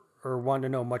or want to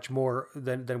know much more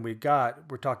than we got.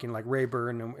 We're talking like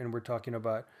Rayburn and we're talking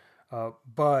about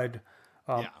Bud.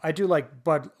 I do like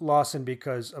Bud Lawson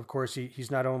because, of course,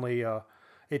 he's not only a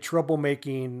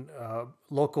troublemaking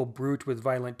local brute with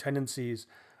violent tendencies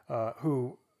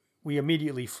who we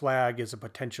immediately flag as a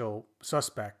potential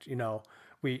suspect. He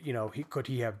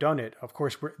have done it? Of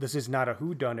course, this is not a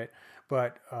whodunit,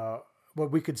 but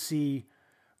we could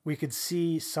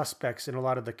see suspects in a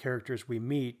lot of the characters we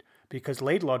meet because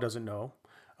Laidlaw doesn't know,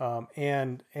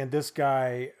 and this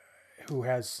guy who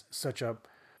has such a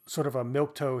sort of a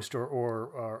milquetoast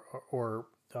or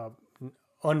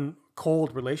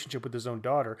uncold relationship with his own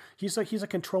daughter. He's a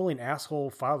controlling asshole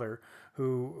father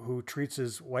who treats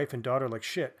his wife and daughter like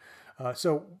shit.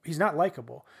 So he's not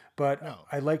likable, but no.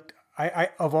 I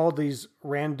of all these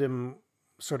random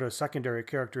sort of secondary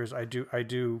characters, I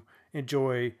do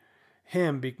enjoy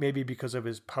him maybe because of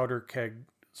his powder keg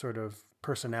sort of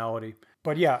personality.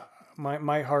 But yeah,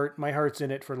 my heart's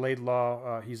in it for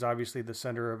Laidlaw. He's obviously the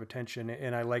center of attention,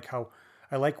 and I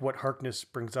like what Harkness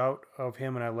brings out of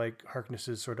him, and I like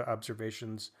Harkness's sort of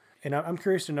observations. And I'm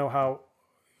curious to know how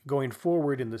going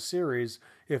forward in the series,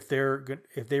 if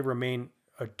they remain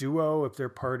a duo, if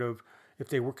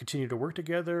they continue to work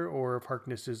together, or if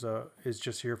Harkness is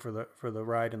just here for the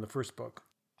ride in the first book.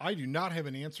 I do not have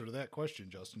an answer to that question,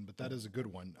 Justin, but that is a good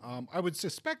one. I would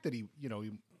suspect that he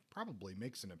probably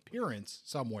makes an appearance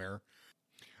somewhere.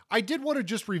 I did want to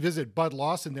just revisit Bud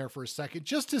Lawson there for a second,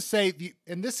 just to say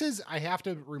I have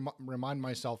to remind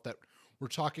myself that we're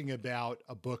talking about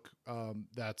a book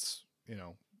that's,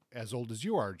 as old as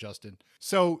you are, Justin.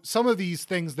 So some of these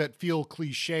things that feel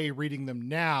cliche reading them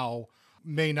now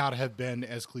may not have been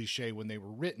as cliche when they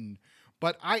were written.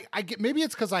 But I get, maybe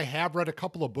it's because I have read a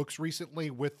couple of books recently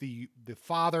with the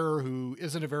father who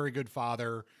isn't a very good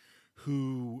father,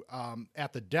 who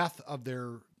at the death of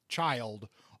their child,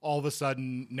 all of a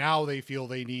sudden now they feel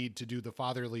they need to do the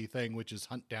fatherly thing, which is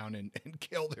hunt down and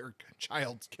kill their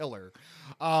child's killer.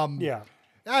 Yeah.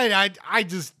 I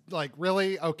just like,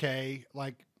 really? Okay.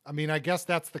 Like, I mean, I guess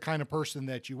that's the kind of person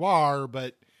that you are,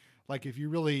 but like, if you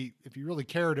really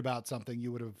cared about something,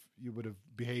 you would have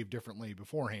behaved differently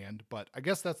beforehand. But I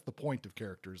guess that's the point of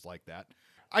characters like that.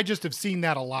 I just have seen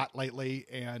that a lot lately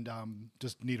and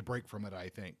just need a break from it, I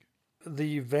think.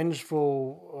 The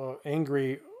vengeful,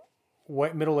 angry,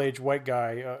 middle-aged white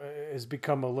guy has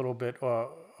become a little bit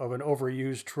of an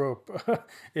overused trope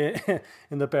in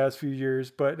the past few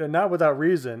years, but not without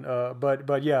reason.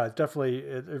 But yeah, definitely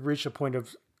it reached a point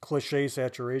of cliche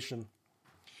saturation.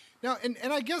 Now, and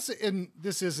I guess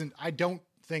I don't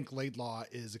think Laidlaw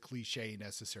is a cliche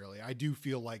necessarily. I do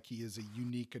feel like he is a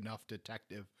unique enough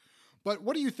detective. But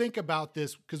what do you think about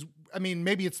this? Because, I mean,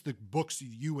 maybe it's the books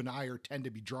you and I tend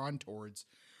to be drawn towards,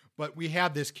 but we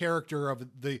have this character of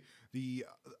the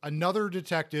another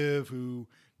detective who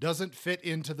doesn't fit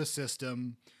into the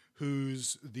system,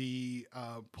 who's the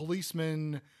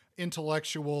policeman,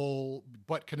 intellectual,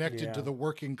 but connected to the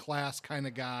working class kind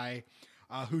of guy,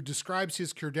 who describes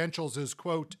his credentials as,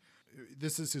 quote,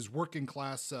 this is his working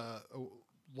class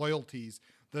loyalties.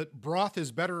 The broth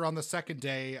is better on the second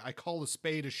day. I call a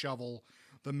spade a shovel.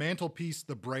 The mantelpiece,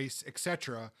 the brace,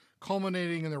 etc.,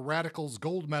 culminating in the radical's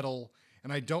gold medal.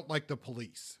 And I don't like the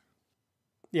police.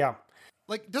 Yeah.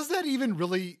 Like, does that even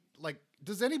really,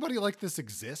 does anybody like this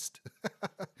exist?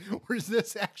 Or is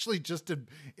this actually just a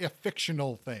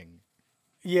fictional thing?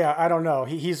 Yeah, I don't know.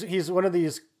 He's one of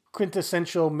these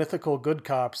quintessential mythical good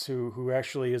cops who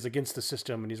actually is against the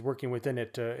system, and he's working within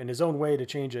it in his own way to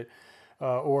change it.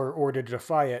 Or to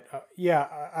defy it. Yeah,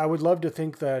 I would love to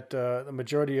think that the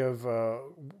majority of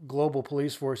global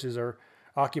police forces are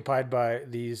occupied by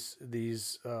these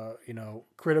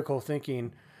critical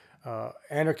thinking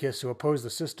anarchists who oppose the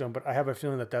system, but I have a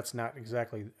feeling that that's not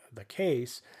exactly the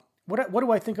case. What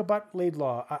do I think about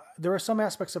Laidlaw? There are some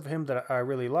aspects of him that I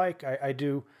really like. I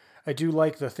do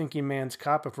like the thinking man's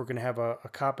cop if we're going to have a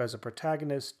cop as a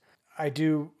protagonist. I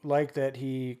do like that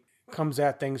he comes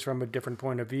at things from a different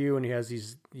point of view and he has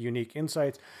these unique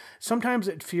insights. Sometimes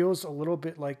it feels a little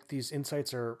bit like these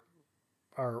insights are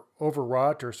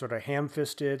overwrought or sort of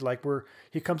ham-fisted, like where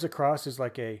he comes across as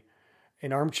like an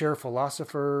armchair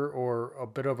philosopher or a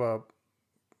bit of a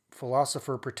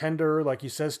philosopher pretender. Like he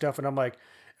says stuff and I'm like,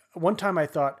 one time I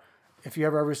thought, if you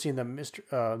ever seen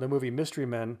the movie Mystery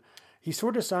Men, he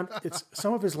sort of some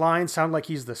of his lines sound like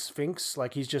he's the Sphinx.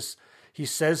 Like he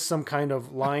says some kind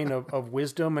of line of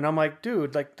wisdom. And I'm like,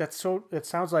 dude, like it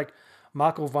sounds like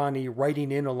McIlvanney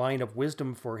writing in a line of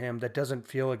wisdom for him that doesn't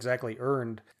feel exactly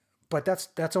earned. But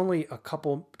that's only a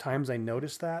couple times I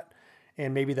noticed that.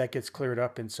 And maybe that gets cleared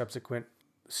up in subsequent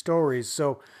stories.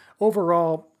 So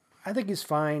overall, I think he's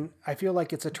fine. I feel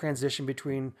like it's a transition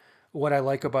between what I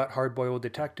like about hard-boiled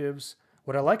detectives.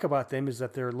 What I like about them is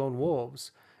that they're lone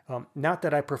wolves. Not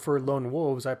that I prefer lone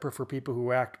wolves. I prefer people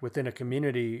who act within a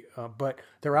community, but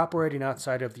they're operating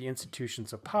outside of the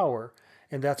institutions of power.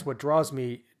 And that's what draws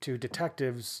me to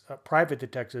detectives, private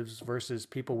detectives versus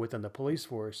people within the police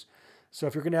force. So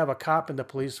if you're going to have a cop in the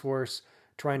police force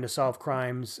trying to solve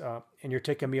crimes and you're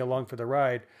taking me along for the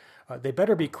ride, they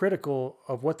better be critical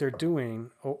of what they're doing,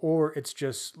 or it's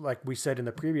just, like we said in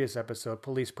the previous episode,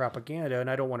 police propaganda, and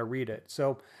I don't want to read it.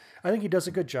 So I think he does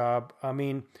a good job. I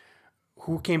mean,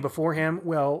 who came before him?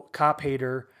 Well, Cop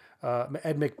Hater,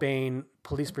 Ed McBain,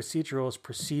 police procedurals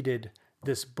preceded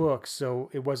this book, so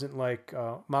it wasn't like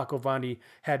McIlvanney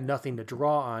had nothing to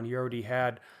draw on. He already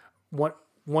had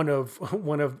one of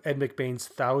Ed McBain's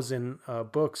 1,000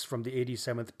 books from the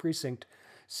 87th Precinct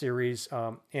series,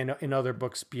 and in other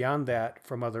books beyond that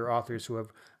from other authors who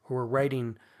are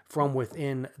writing from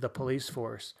within the police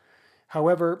force.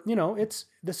 However,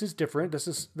 this is different. This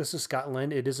is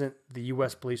Scotland. It isn't the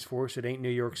U.S. police force. It ain't New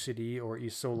York City or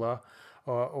Isola,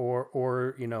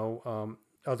 or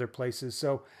other places.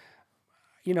 So,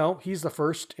 he's the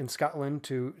first in Scotland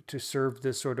to serve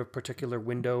this sort of particular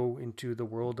window into the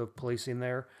world of policing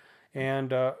there,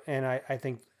 and I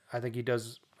think he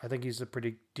does. I think he's a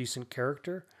pretty decent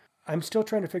character. I'm still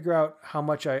trying to figure out how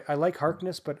much I like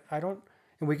Harkness, but I don't.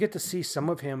 And we get to see some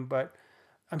of him, but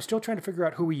I'm still trying to figure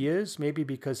out who he is. Maybe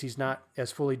because he's not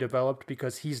as fully developed.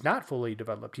 Because he's not fully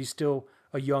developed. He's still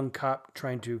a young cop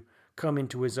trying to come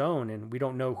into his own, and we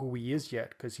don't know who he is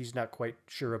yet because he's not quite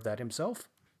sure of that himself.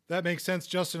 That makes sense,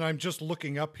 Justin. I'm just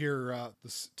looking up here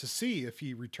to see if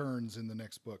he returns in the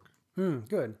next book.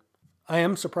 Good. I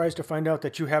am surprised to find out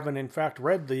that you haven't, in fact,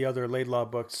 read the other Laidlaw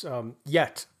books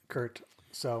yet, Kurt.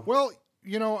 So, well,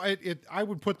 I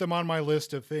would put them on my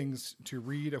list of things to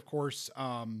read. Of course,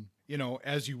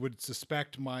 as you would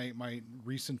suspect, my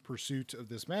recent pursuit of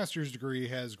this master's degree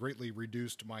has greatly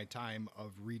reduced my time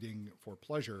of reading for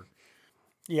pleasure.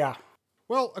 Yeah.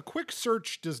 Well, a quick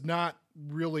search does not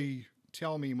really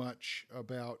tell me much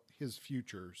about his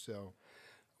future. So,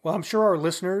 well, I'm sure our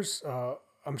listeners.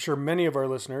 I'm sure many of our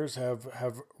listeners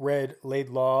have read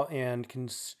Laidlaw and can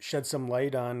shed some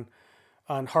light on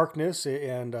Harkness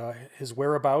and his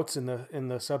whereabouts in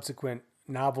the subsequent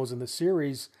novels in the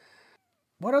series.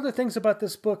 What other things about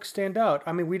this book stand out?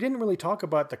 I mean, we didn't really talk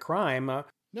about the crime.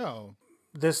 No.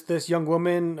 This young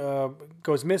woman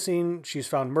goes missing. She's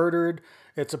found murdered.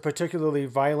 It's a particularly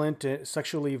violent,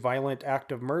 sexually violent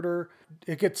act of murder.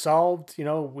 It gets solved.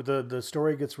 The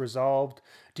story gets resolved.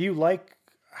 Do you like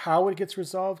how it gets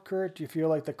resolved, Kurt? Do you feel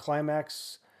like the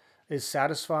climax is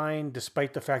satisfying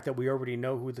despite the fact that we already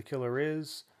know who the killer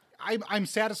is? I'm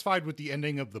satisfied with the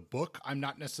ending of the book. I'm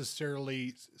not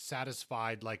necessarily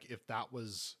satisfied, like, if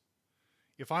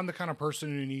I'm the kind of person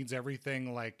who needs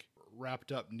everything like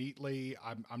wrapped up neatly,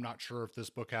 I'm not sure if this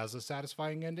book has a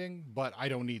satisfying ending, but I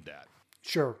don't need that.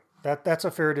 Sure. That's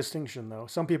a fair distinction, though.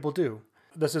 Some people do.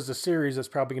 This is a series that's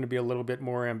probably going to be a little bit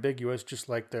more ambiguous, just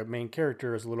like the main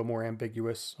character is a little more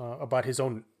ambiguous about his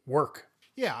own work.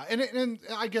 Yeah, and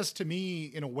I guess to me,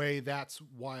 in a way, that's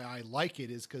why I like it,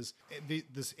 is because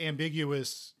this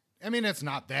ambiguous, I mean, it's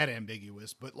not that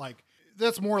ambiguous, but like,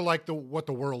 that's more like what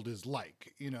the world is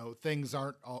like. Things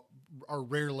are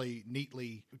rarely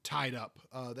neatly tied up.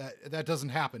 That doesn't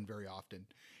happen very often.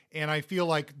 And I feel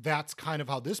like that's kind of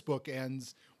how this book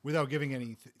ends, without giving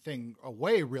anything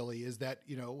away, really, is that,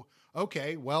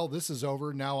 okay, well, this is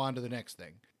over, now on to the next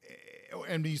thing.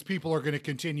 And these people are going to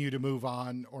continue to move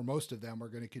on, or most of them are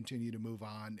going to continue to move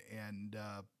on, and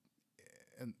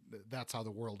that's how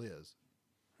the world is.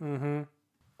 Mm-hmm.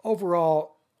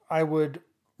 Overall, I would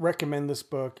recommend this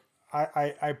book.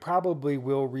 I probably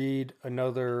will read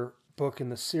another book in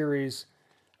the series.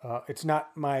 It's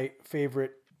not my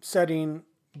favorite setting,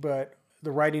 but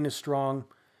the writing is strong.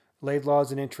 Laidlaw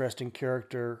is an interesting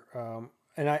character,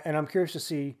 and I'm curious to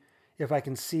see if I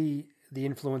can see the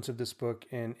influence of this book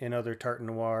in other Tartan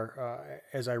Noir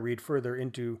as I read further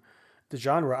into the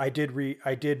genre. I did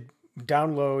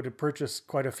download and purchase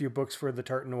quite a few books for the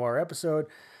Tartan Noir episode,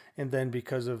 and then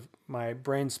because of my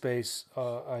brain space,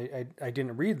 I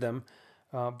didn't read them.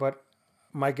 But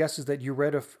my guess is that you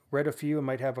read a few and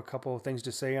might have a couple of things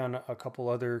to say on a couple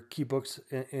other key books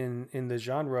in the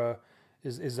genre.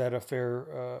 Is that a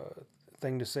fair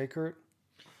thing to say, Kurt?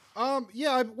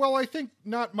 Yeah, well, I think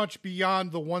not much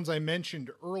beyond the ones I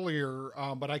mentioned earlier,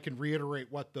 but I can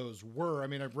reiterate what those were. I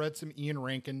mean, I've read some Ian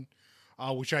Rankin,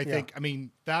 which I think, I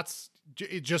mean, it's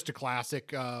just a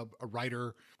classic, a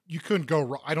writer. You couldn't go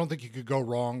wrong. I don't think you could go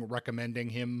wrong recommending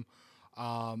him.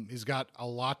 He's got a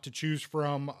lot to choose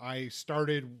from. I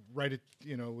started right at,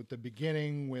 at the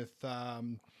beginning with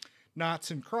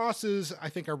Knots and Crosses. I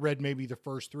think I read maybe the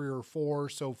first 3 or 4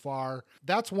 so far.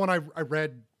 That's one I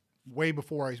read way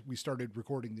before we started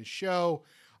recording this show.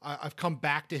 I've come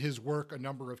back to his work a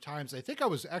number of times. I think I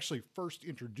was actually first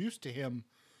introduced to him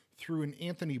through an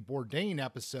Anthony Bourdain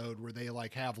episode where they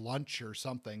have lunch or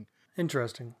something.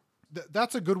 Interesting.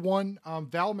 That's a good one.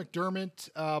 Val McDermott.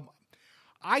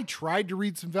 I tried to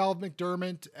read some Val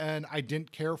McDermott and I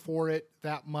didn't care for it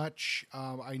that much.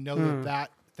 I know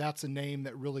that's a name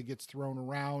that really gets thrown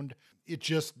around. It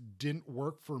just didn't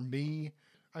work for me.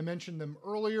 I mentioned them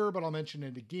earlier, but I'll mention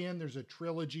it again. There's a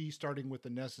trilogy starting with The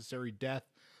Necessary Death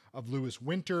of Lewis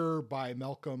Winter by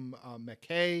Malcolm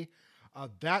McKay.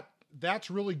 That's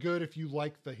really good if you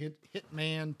like the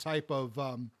hitman type of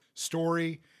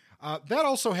story. That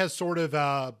also has sort of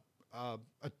a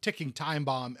ticking time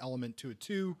bomb element to it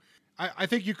too. I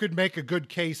think you could make a good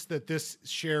case that this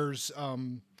shares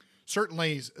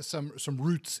certainly some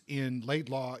roots in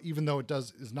Laidlaw, even though it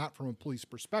is not from a police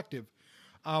perspective.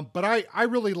 But I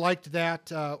really liked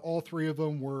that. All 3 of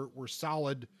them were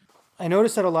solid. I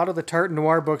noticed that a lot of the Tartan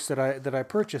Noir books that I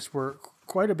purchased were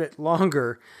quite a bit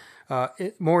longer,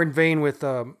 more in vein with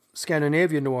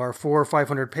Scandinavian Noir, 400 or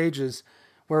 500 pages,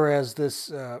 whereas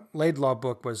this Laidlaw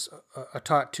book was a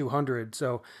taut 200.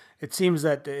 So it seems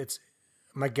that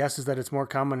my guess is that it's more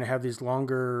common to have these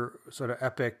longer sort of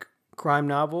epic crime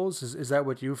novels. Is that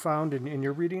what you found in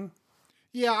your reading?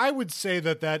 Yeah, I would say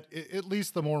that at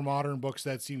least the more modern books,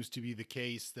 that seems to be the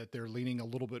case, that they're leaning a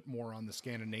little bit more on the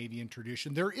Scandinavian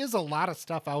tradition. There is a lot of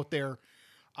stuff out there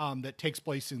that takes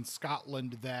place in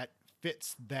Scotland that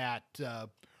fits that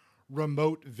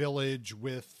remote village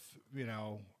with,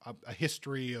 a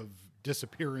history of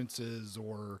disappearances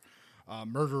or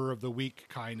murder of the week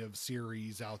kind of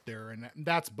series out there. And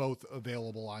that's both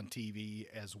available on TV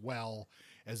as well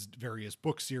as various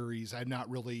book series. I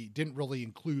didn't really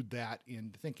include that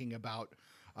in thinking about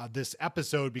this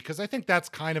episode because I think that's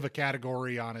kind of a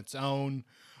category on its own.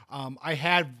 I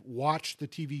had watched the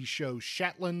TV show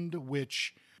Shetland,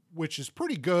 which is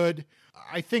pretty good.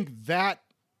 I think that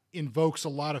invokes a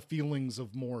lot of feelings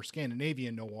of more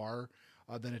Scandinavian noir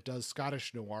than it does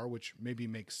Scottish noir, which maybe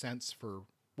makes sense for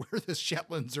where the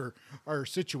Shetlands are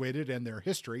situated and their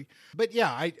history. But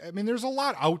yeah, I mean, there's a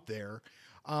lot out there.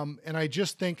 And I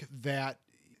just think that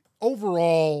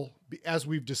overall, as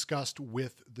we've discussed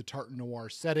with the Tartan Noir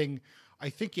setting, I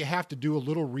think you have to do a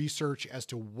little research as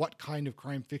to what kind of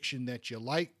crime fiction that you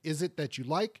like,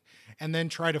 and then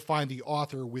try to find the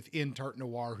author within Tartan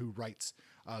Noir who writes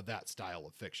that style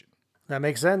of fiction. That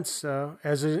makes sense,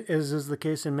 as is the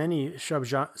case in many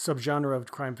subgenre of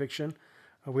crime fiction.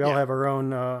 We all have our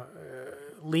own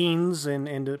leans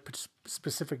and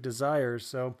specific desires.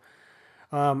 So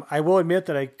I will admit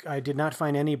that I did not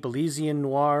find any Belizean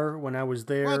noir when I was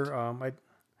there.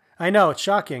 I know it's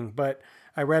shocking, but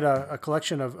I read a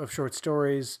collection of short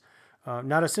stories.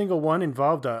 Not a single one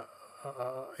involved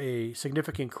a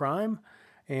significant crime,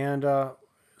 and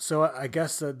so I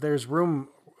guess there's room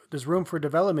for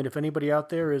development. If anybody out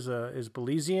there is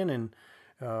Belizean and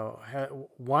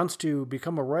wants to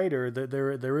become a writer,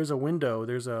 there is a window.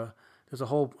 There's a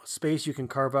whole space you can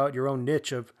carve out your own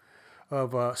niche of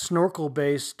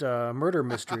snorkel-based murder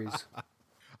mysteries.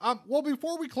 Well,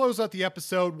 before we close out the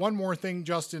episode, one more thing,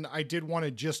 Justin. I did want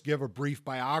to just give a brief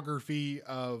biography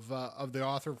of the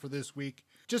author for this week,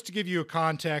 just to give you a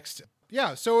context.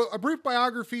 Yeah, so a brief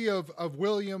biography of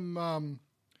William.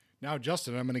 Now,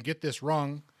 Justin, I'm going to get this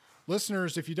wrong.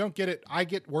 listeners, if you don't get it, I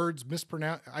get words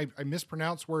mispronounced. I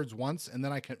mispronounce words once, and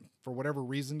then I can, for whatever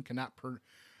reason, cannot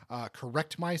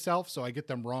correct myself, so I get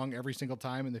them wrong every single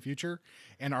time in the future.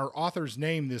 And our author's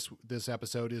name this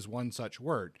episode is one such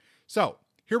word. So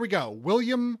here we go.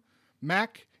 William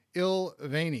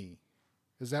McIlvanney.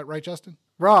 Is that right, Justin?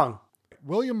 Wrong.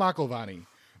 William McIlvanney,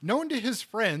 known to his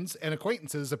friends and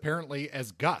acquaintances apparently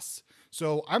as Gus.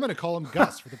 So I'm going to call him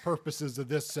Gus for the purposes of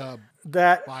this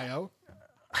bio.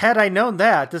 Had I known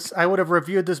that, I would have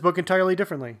reviewed this book entirely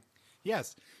differently.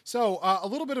 Yes. So a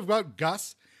little bit about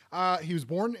Gus. He was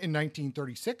born in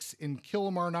 1936 in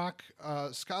Kilmarnock,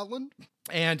 Scotland,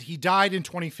 and he died in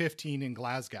 2015 in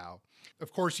Glasgow.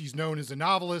 Of course, he's known as a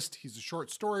novelist, he's a short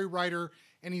story writer,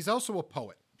 and he's also a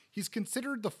poet. He's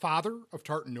considered the father of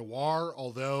Tartan Noir,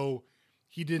 although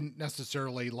he didn't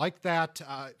necessarily like that.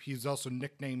 He's also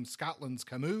nicknamed Scotland's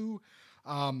Camus.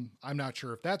 I'm not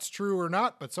sure if that's true or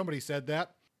not, but somebody said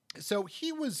that. So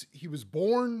he was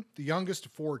born the youngest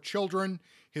of 4 children.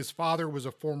 His father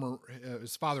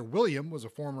William was a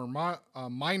former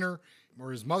miner,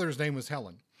 or his mother's name was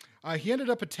Helen. He ended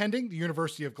up attending the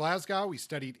University of Glasgow. He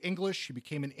studied English. He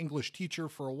became an English teacher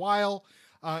for a while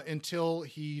until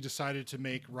he decided to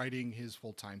make writing his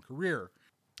full-time career.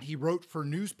 He wrote for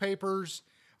newspapers.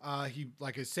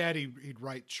 Like I said, he'd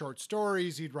write short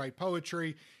stories. He'd write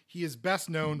poetry. He is best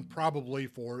known probably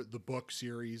for the book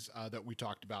series that we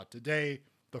talked about today.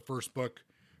 The first book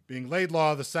being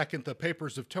Laidlaw, the second, The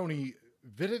Papers of Tony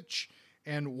Vittich,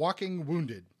 and Walking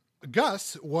Wounded.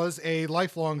 Gus was a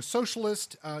lifelong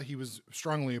socialist. He was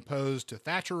strongly opposed to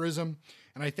Thatcherism,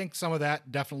 and I think some of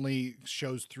that definitely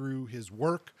shows through his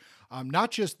work.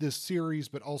 Not just this series,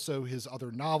 but also his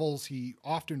other novels. He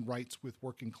often writes with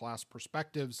working class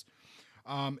perspectives.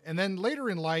 And then later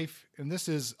in life, and this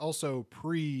is also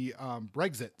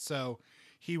pre-Brexit, so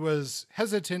he was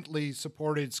hesitantly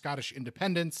supported Scottish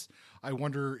independence. I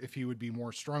wonder if he would be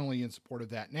more strongly in support of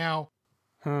that now.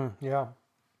 Yeah.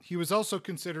 He was also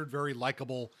considered very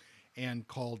likable and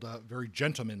called very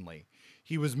gentlemanly.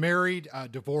 He was married,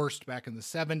 divorced back in the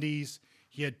 70s.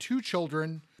 He had 2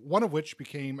 children, one of which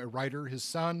became a writer, his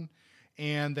son,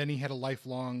 and then he had a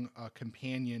lifelong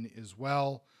companion as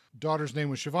well. Daughter's name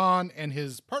was Siobhan, and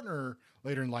his partner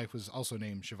later in life was also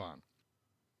named Siobhan.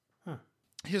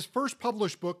 His first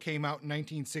published book came out in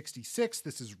 1966.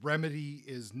 This is Remedy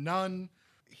is None.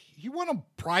 He won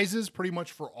prizes pretty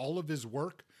much for all of his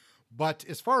work, but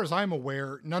as far as I'm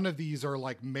aware, none of these are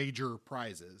like major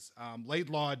prizes.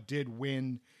 Laidlaw did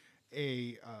win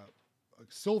a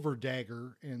Silver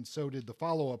Dagger, and so did the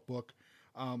follow-up book.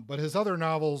 But his other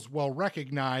novels, well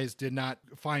recognized, did not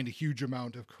find a huge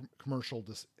amount of commercial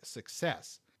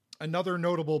success. Another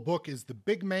notable book is The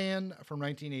Big Man from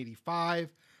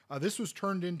 1985. This was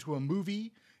turned into a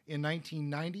movie in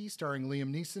 1990 starring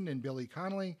Liam Neeson and Billy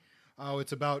Connolly.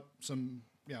 It's about some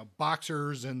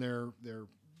boxers and their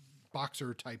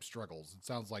boxer-type struggles. It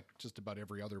sounds like just about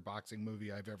every other boxing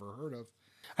movie I've ever heard of.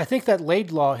 I think that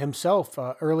Laidlaw himself,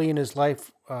 early in his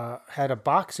life, had a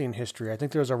boxing history. I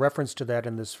think there was a reference to that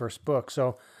in this first book.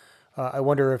 So I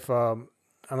wonder if I'm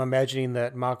imagining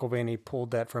that McIlvanney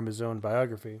pulled that from his own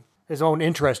biography, his own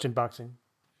interest in boxing.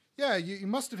 Yeah, you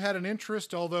must have had an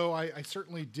interest, although I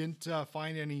certainly didn't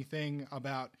find anything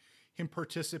about him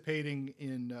participating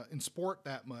in sport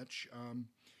that much.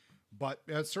 But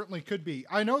it certainly could be.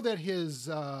 I know that his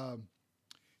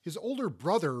older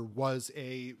brother was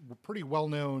a pretty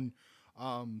well-known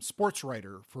sports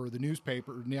writer for the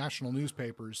national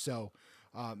newspapers. So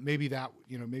maybe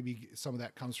maybe some of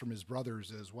that comes from his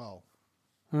brothers as well.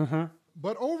 Mm-hmm.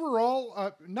 But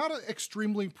overall, not an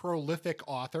extremely prolific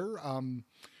author,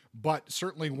 but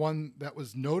certainly one that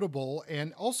was notable,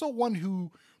 and also one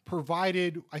who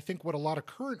provided, I think, what a lot of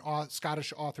current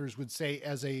Scottish authors would say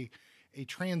as a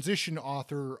transition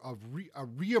author of a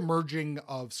re-emerging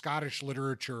of Scottish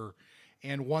literature,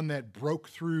 and one that broke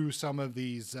through some of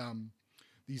these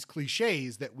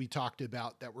cliches that we talked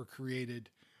about that were created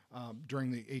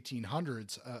during the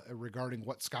 1800s regarding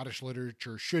what Scottish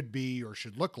literature should be or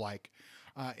should look like,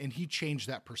 and he changed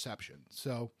that perception.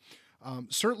 So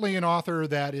certainly an author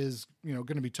that is going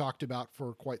to be talked about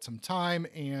for quite some time,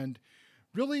 and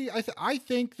really, I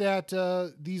think that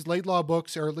these Laidlaw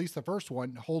books, or at least the first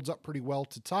one, holds up pretty well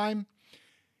to time.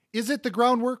 Is his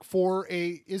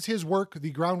work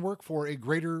the groundwork for a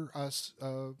greater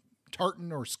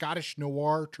Tartan or Scottish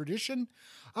noir tradition?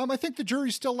 I think the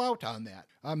jury's still out on that.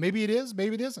 Maybe it is,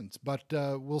 maybe it isn't, but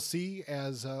we'll see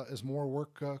as more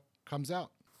work comes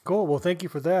out. Cool. Well, thank you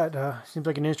for that. Seems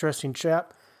like an interesting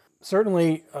chap.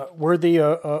 Certainly worthy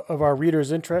of our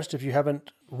readers' interest. If you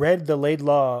haven't read the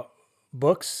Laidlaw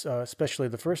books, especially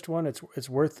the first one. It's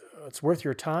worth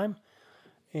your time.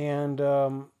 And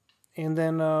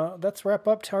then let's wrap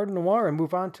up Tartan Noir and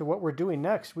move on to what we're doing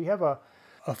next. We have a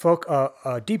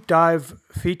deep dive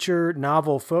feature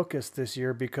novel focus this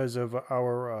year because of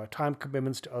our time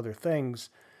commitments to other things.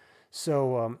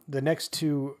 So the next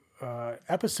two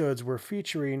episodes we're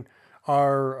featuring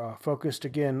are focused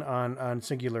again on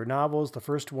singular novels. The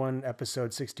first one,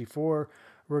 episode 64,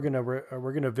 we're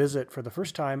gonna visit for the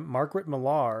first time Margaret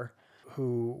Millar,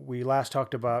 who we last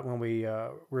talked about when we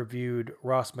reviewed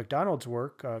Ross MacDonald's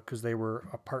work because they were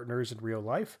partners in real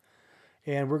life.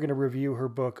 And we're going to review her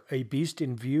book, A Beast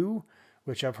in View,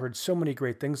 which I've heard so many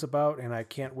great things about, and I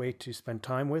can't wait to spend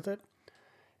time with it.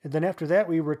 And then after that,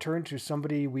 we return to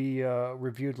somebody we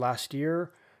reviewed last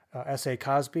year, S.A.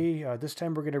 Cosby. This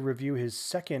time we're going to review his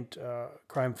second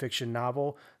crime fiction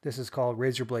novel. This is called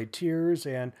Razorblade Tears,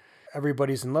 and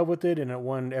everybody's in love with it, and it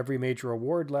won every major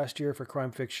award last year for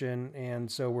crime fiction.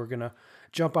 And so we're going to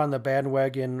jump on the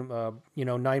bandwagon,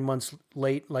 9 months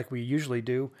late like we usually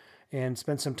do, and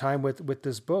spend some time with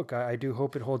this book. I do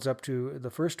hope it holds up to the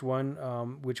first one,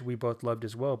 which we both loved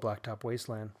as well, Blacktop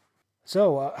Wasteland.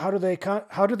 So how do they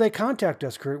contact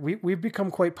us, Kurt? We've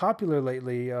become quite popular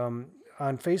lately. On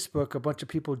Facebook, a bunch of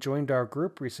people joined our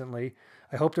group recently.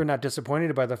 I hope they're not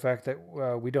disappointed by the fact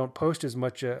that we don't post as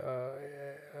much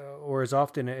or as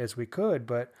often as we could,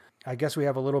 but I guess we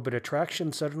have a little bit of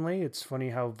traction suddenly. It's funny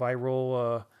how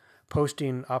viral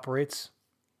posting operates.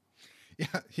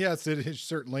 Yeah, yes, it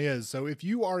certainly is. So if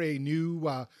you are a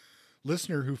new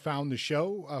listener who found the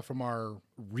show from our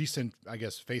recent, I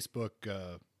guess, Facebook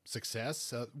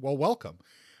success, well, welcome.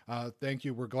 Thank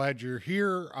you. We're glad you're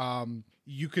here.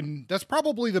 That's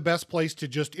probably the best place to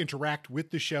just interact with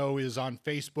the show is on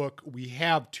Facebook. We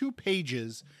have two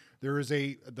pages. There is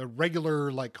the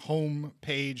regular home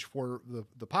page for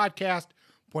the podcast,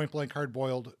 Point Blank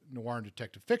Hardboiled Noir and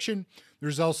Detective Fiction.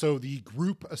 There's also the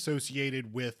group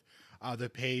associated with the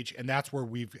page, and that's where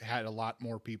we've had a lot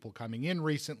more people coming in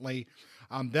recently.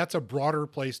 That's a broader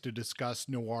place to discuss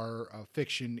noir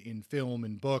fiction in film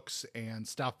and books and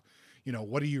stuff.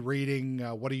 What are you reading?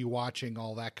 What are you watching?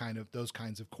 All those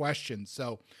kinds of questions.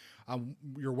 So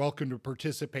you're welcome to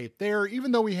participate there.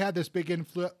 Even though we had this big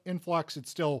influx, it's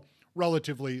still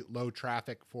relatively low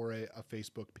traffic for a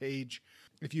Facebook page.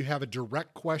 If you have a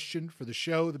direct question for the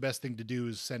show, the best thing to do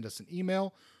is send us an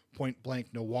email,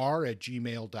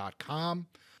 pointblanknoir@gmail.com.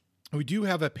 We do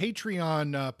have a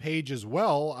Patreon page as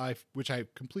well, which I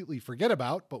completely forget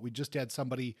about, but we just had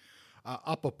somebody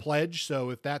up a pledge. So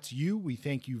if that's you, we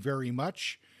thank you very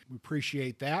much. We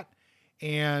appreciate that.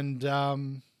 And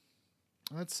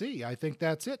let's see. I think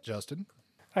that's it, Justin.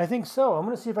 I think so. I'm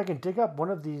going to see if I can dig up one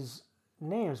of these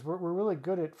names. We're really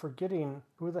good at forgetting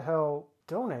who the hell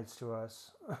donates to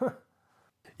us.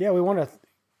 Yeah, we want to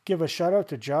give a shout out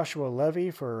to Joshua Levy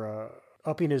for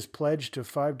upping his pledge to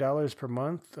 $5 per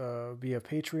month via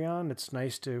Patreon. It's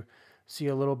nice to see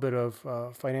a little bit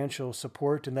of financial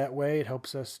support in that way. It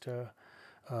helps us to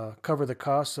cover the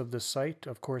costs of the site.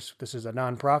 Of course, this is a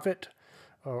nonprofit,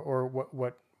 or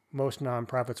what most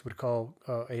nonprofits would call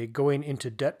a going into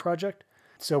debt project.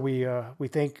 So we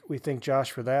thank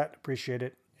Josh for that. Appreciate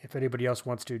it. If anybody else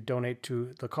wants to donate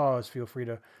to the cause, feel free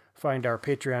to find our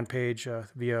Patreon page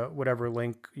via whatever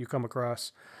link you come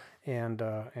across, and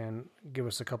give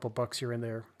us a couple bucks here and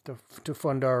there to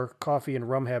fund our coffee and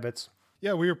rum habits.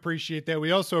 Yeah, we appreciate that.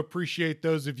 We also appreciate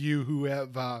those of you who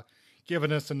have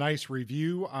given us a nice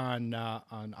review on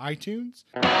iTunes.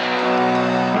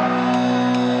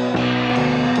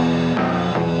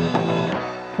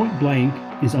 Point Blank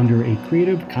is under a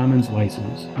Creative Commons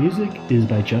license. Music is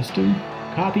by Justin.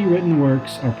 Copywritten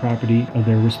works are property of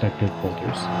their respective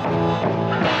holders.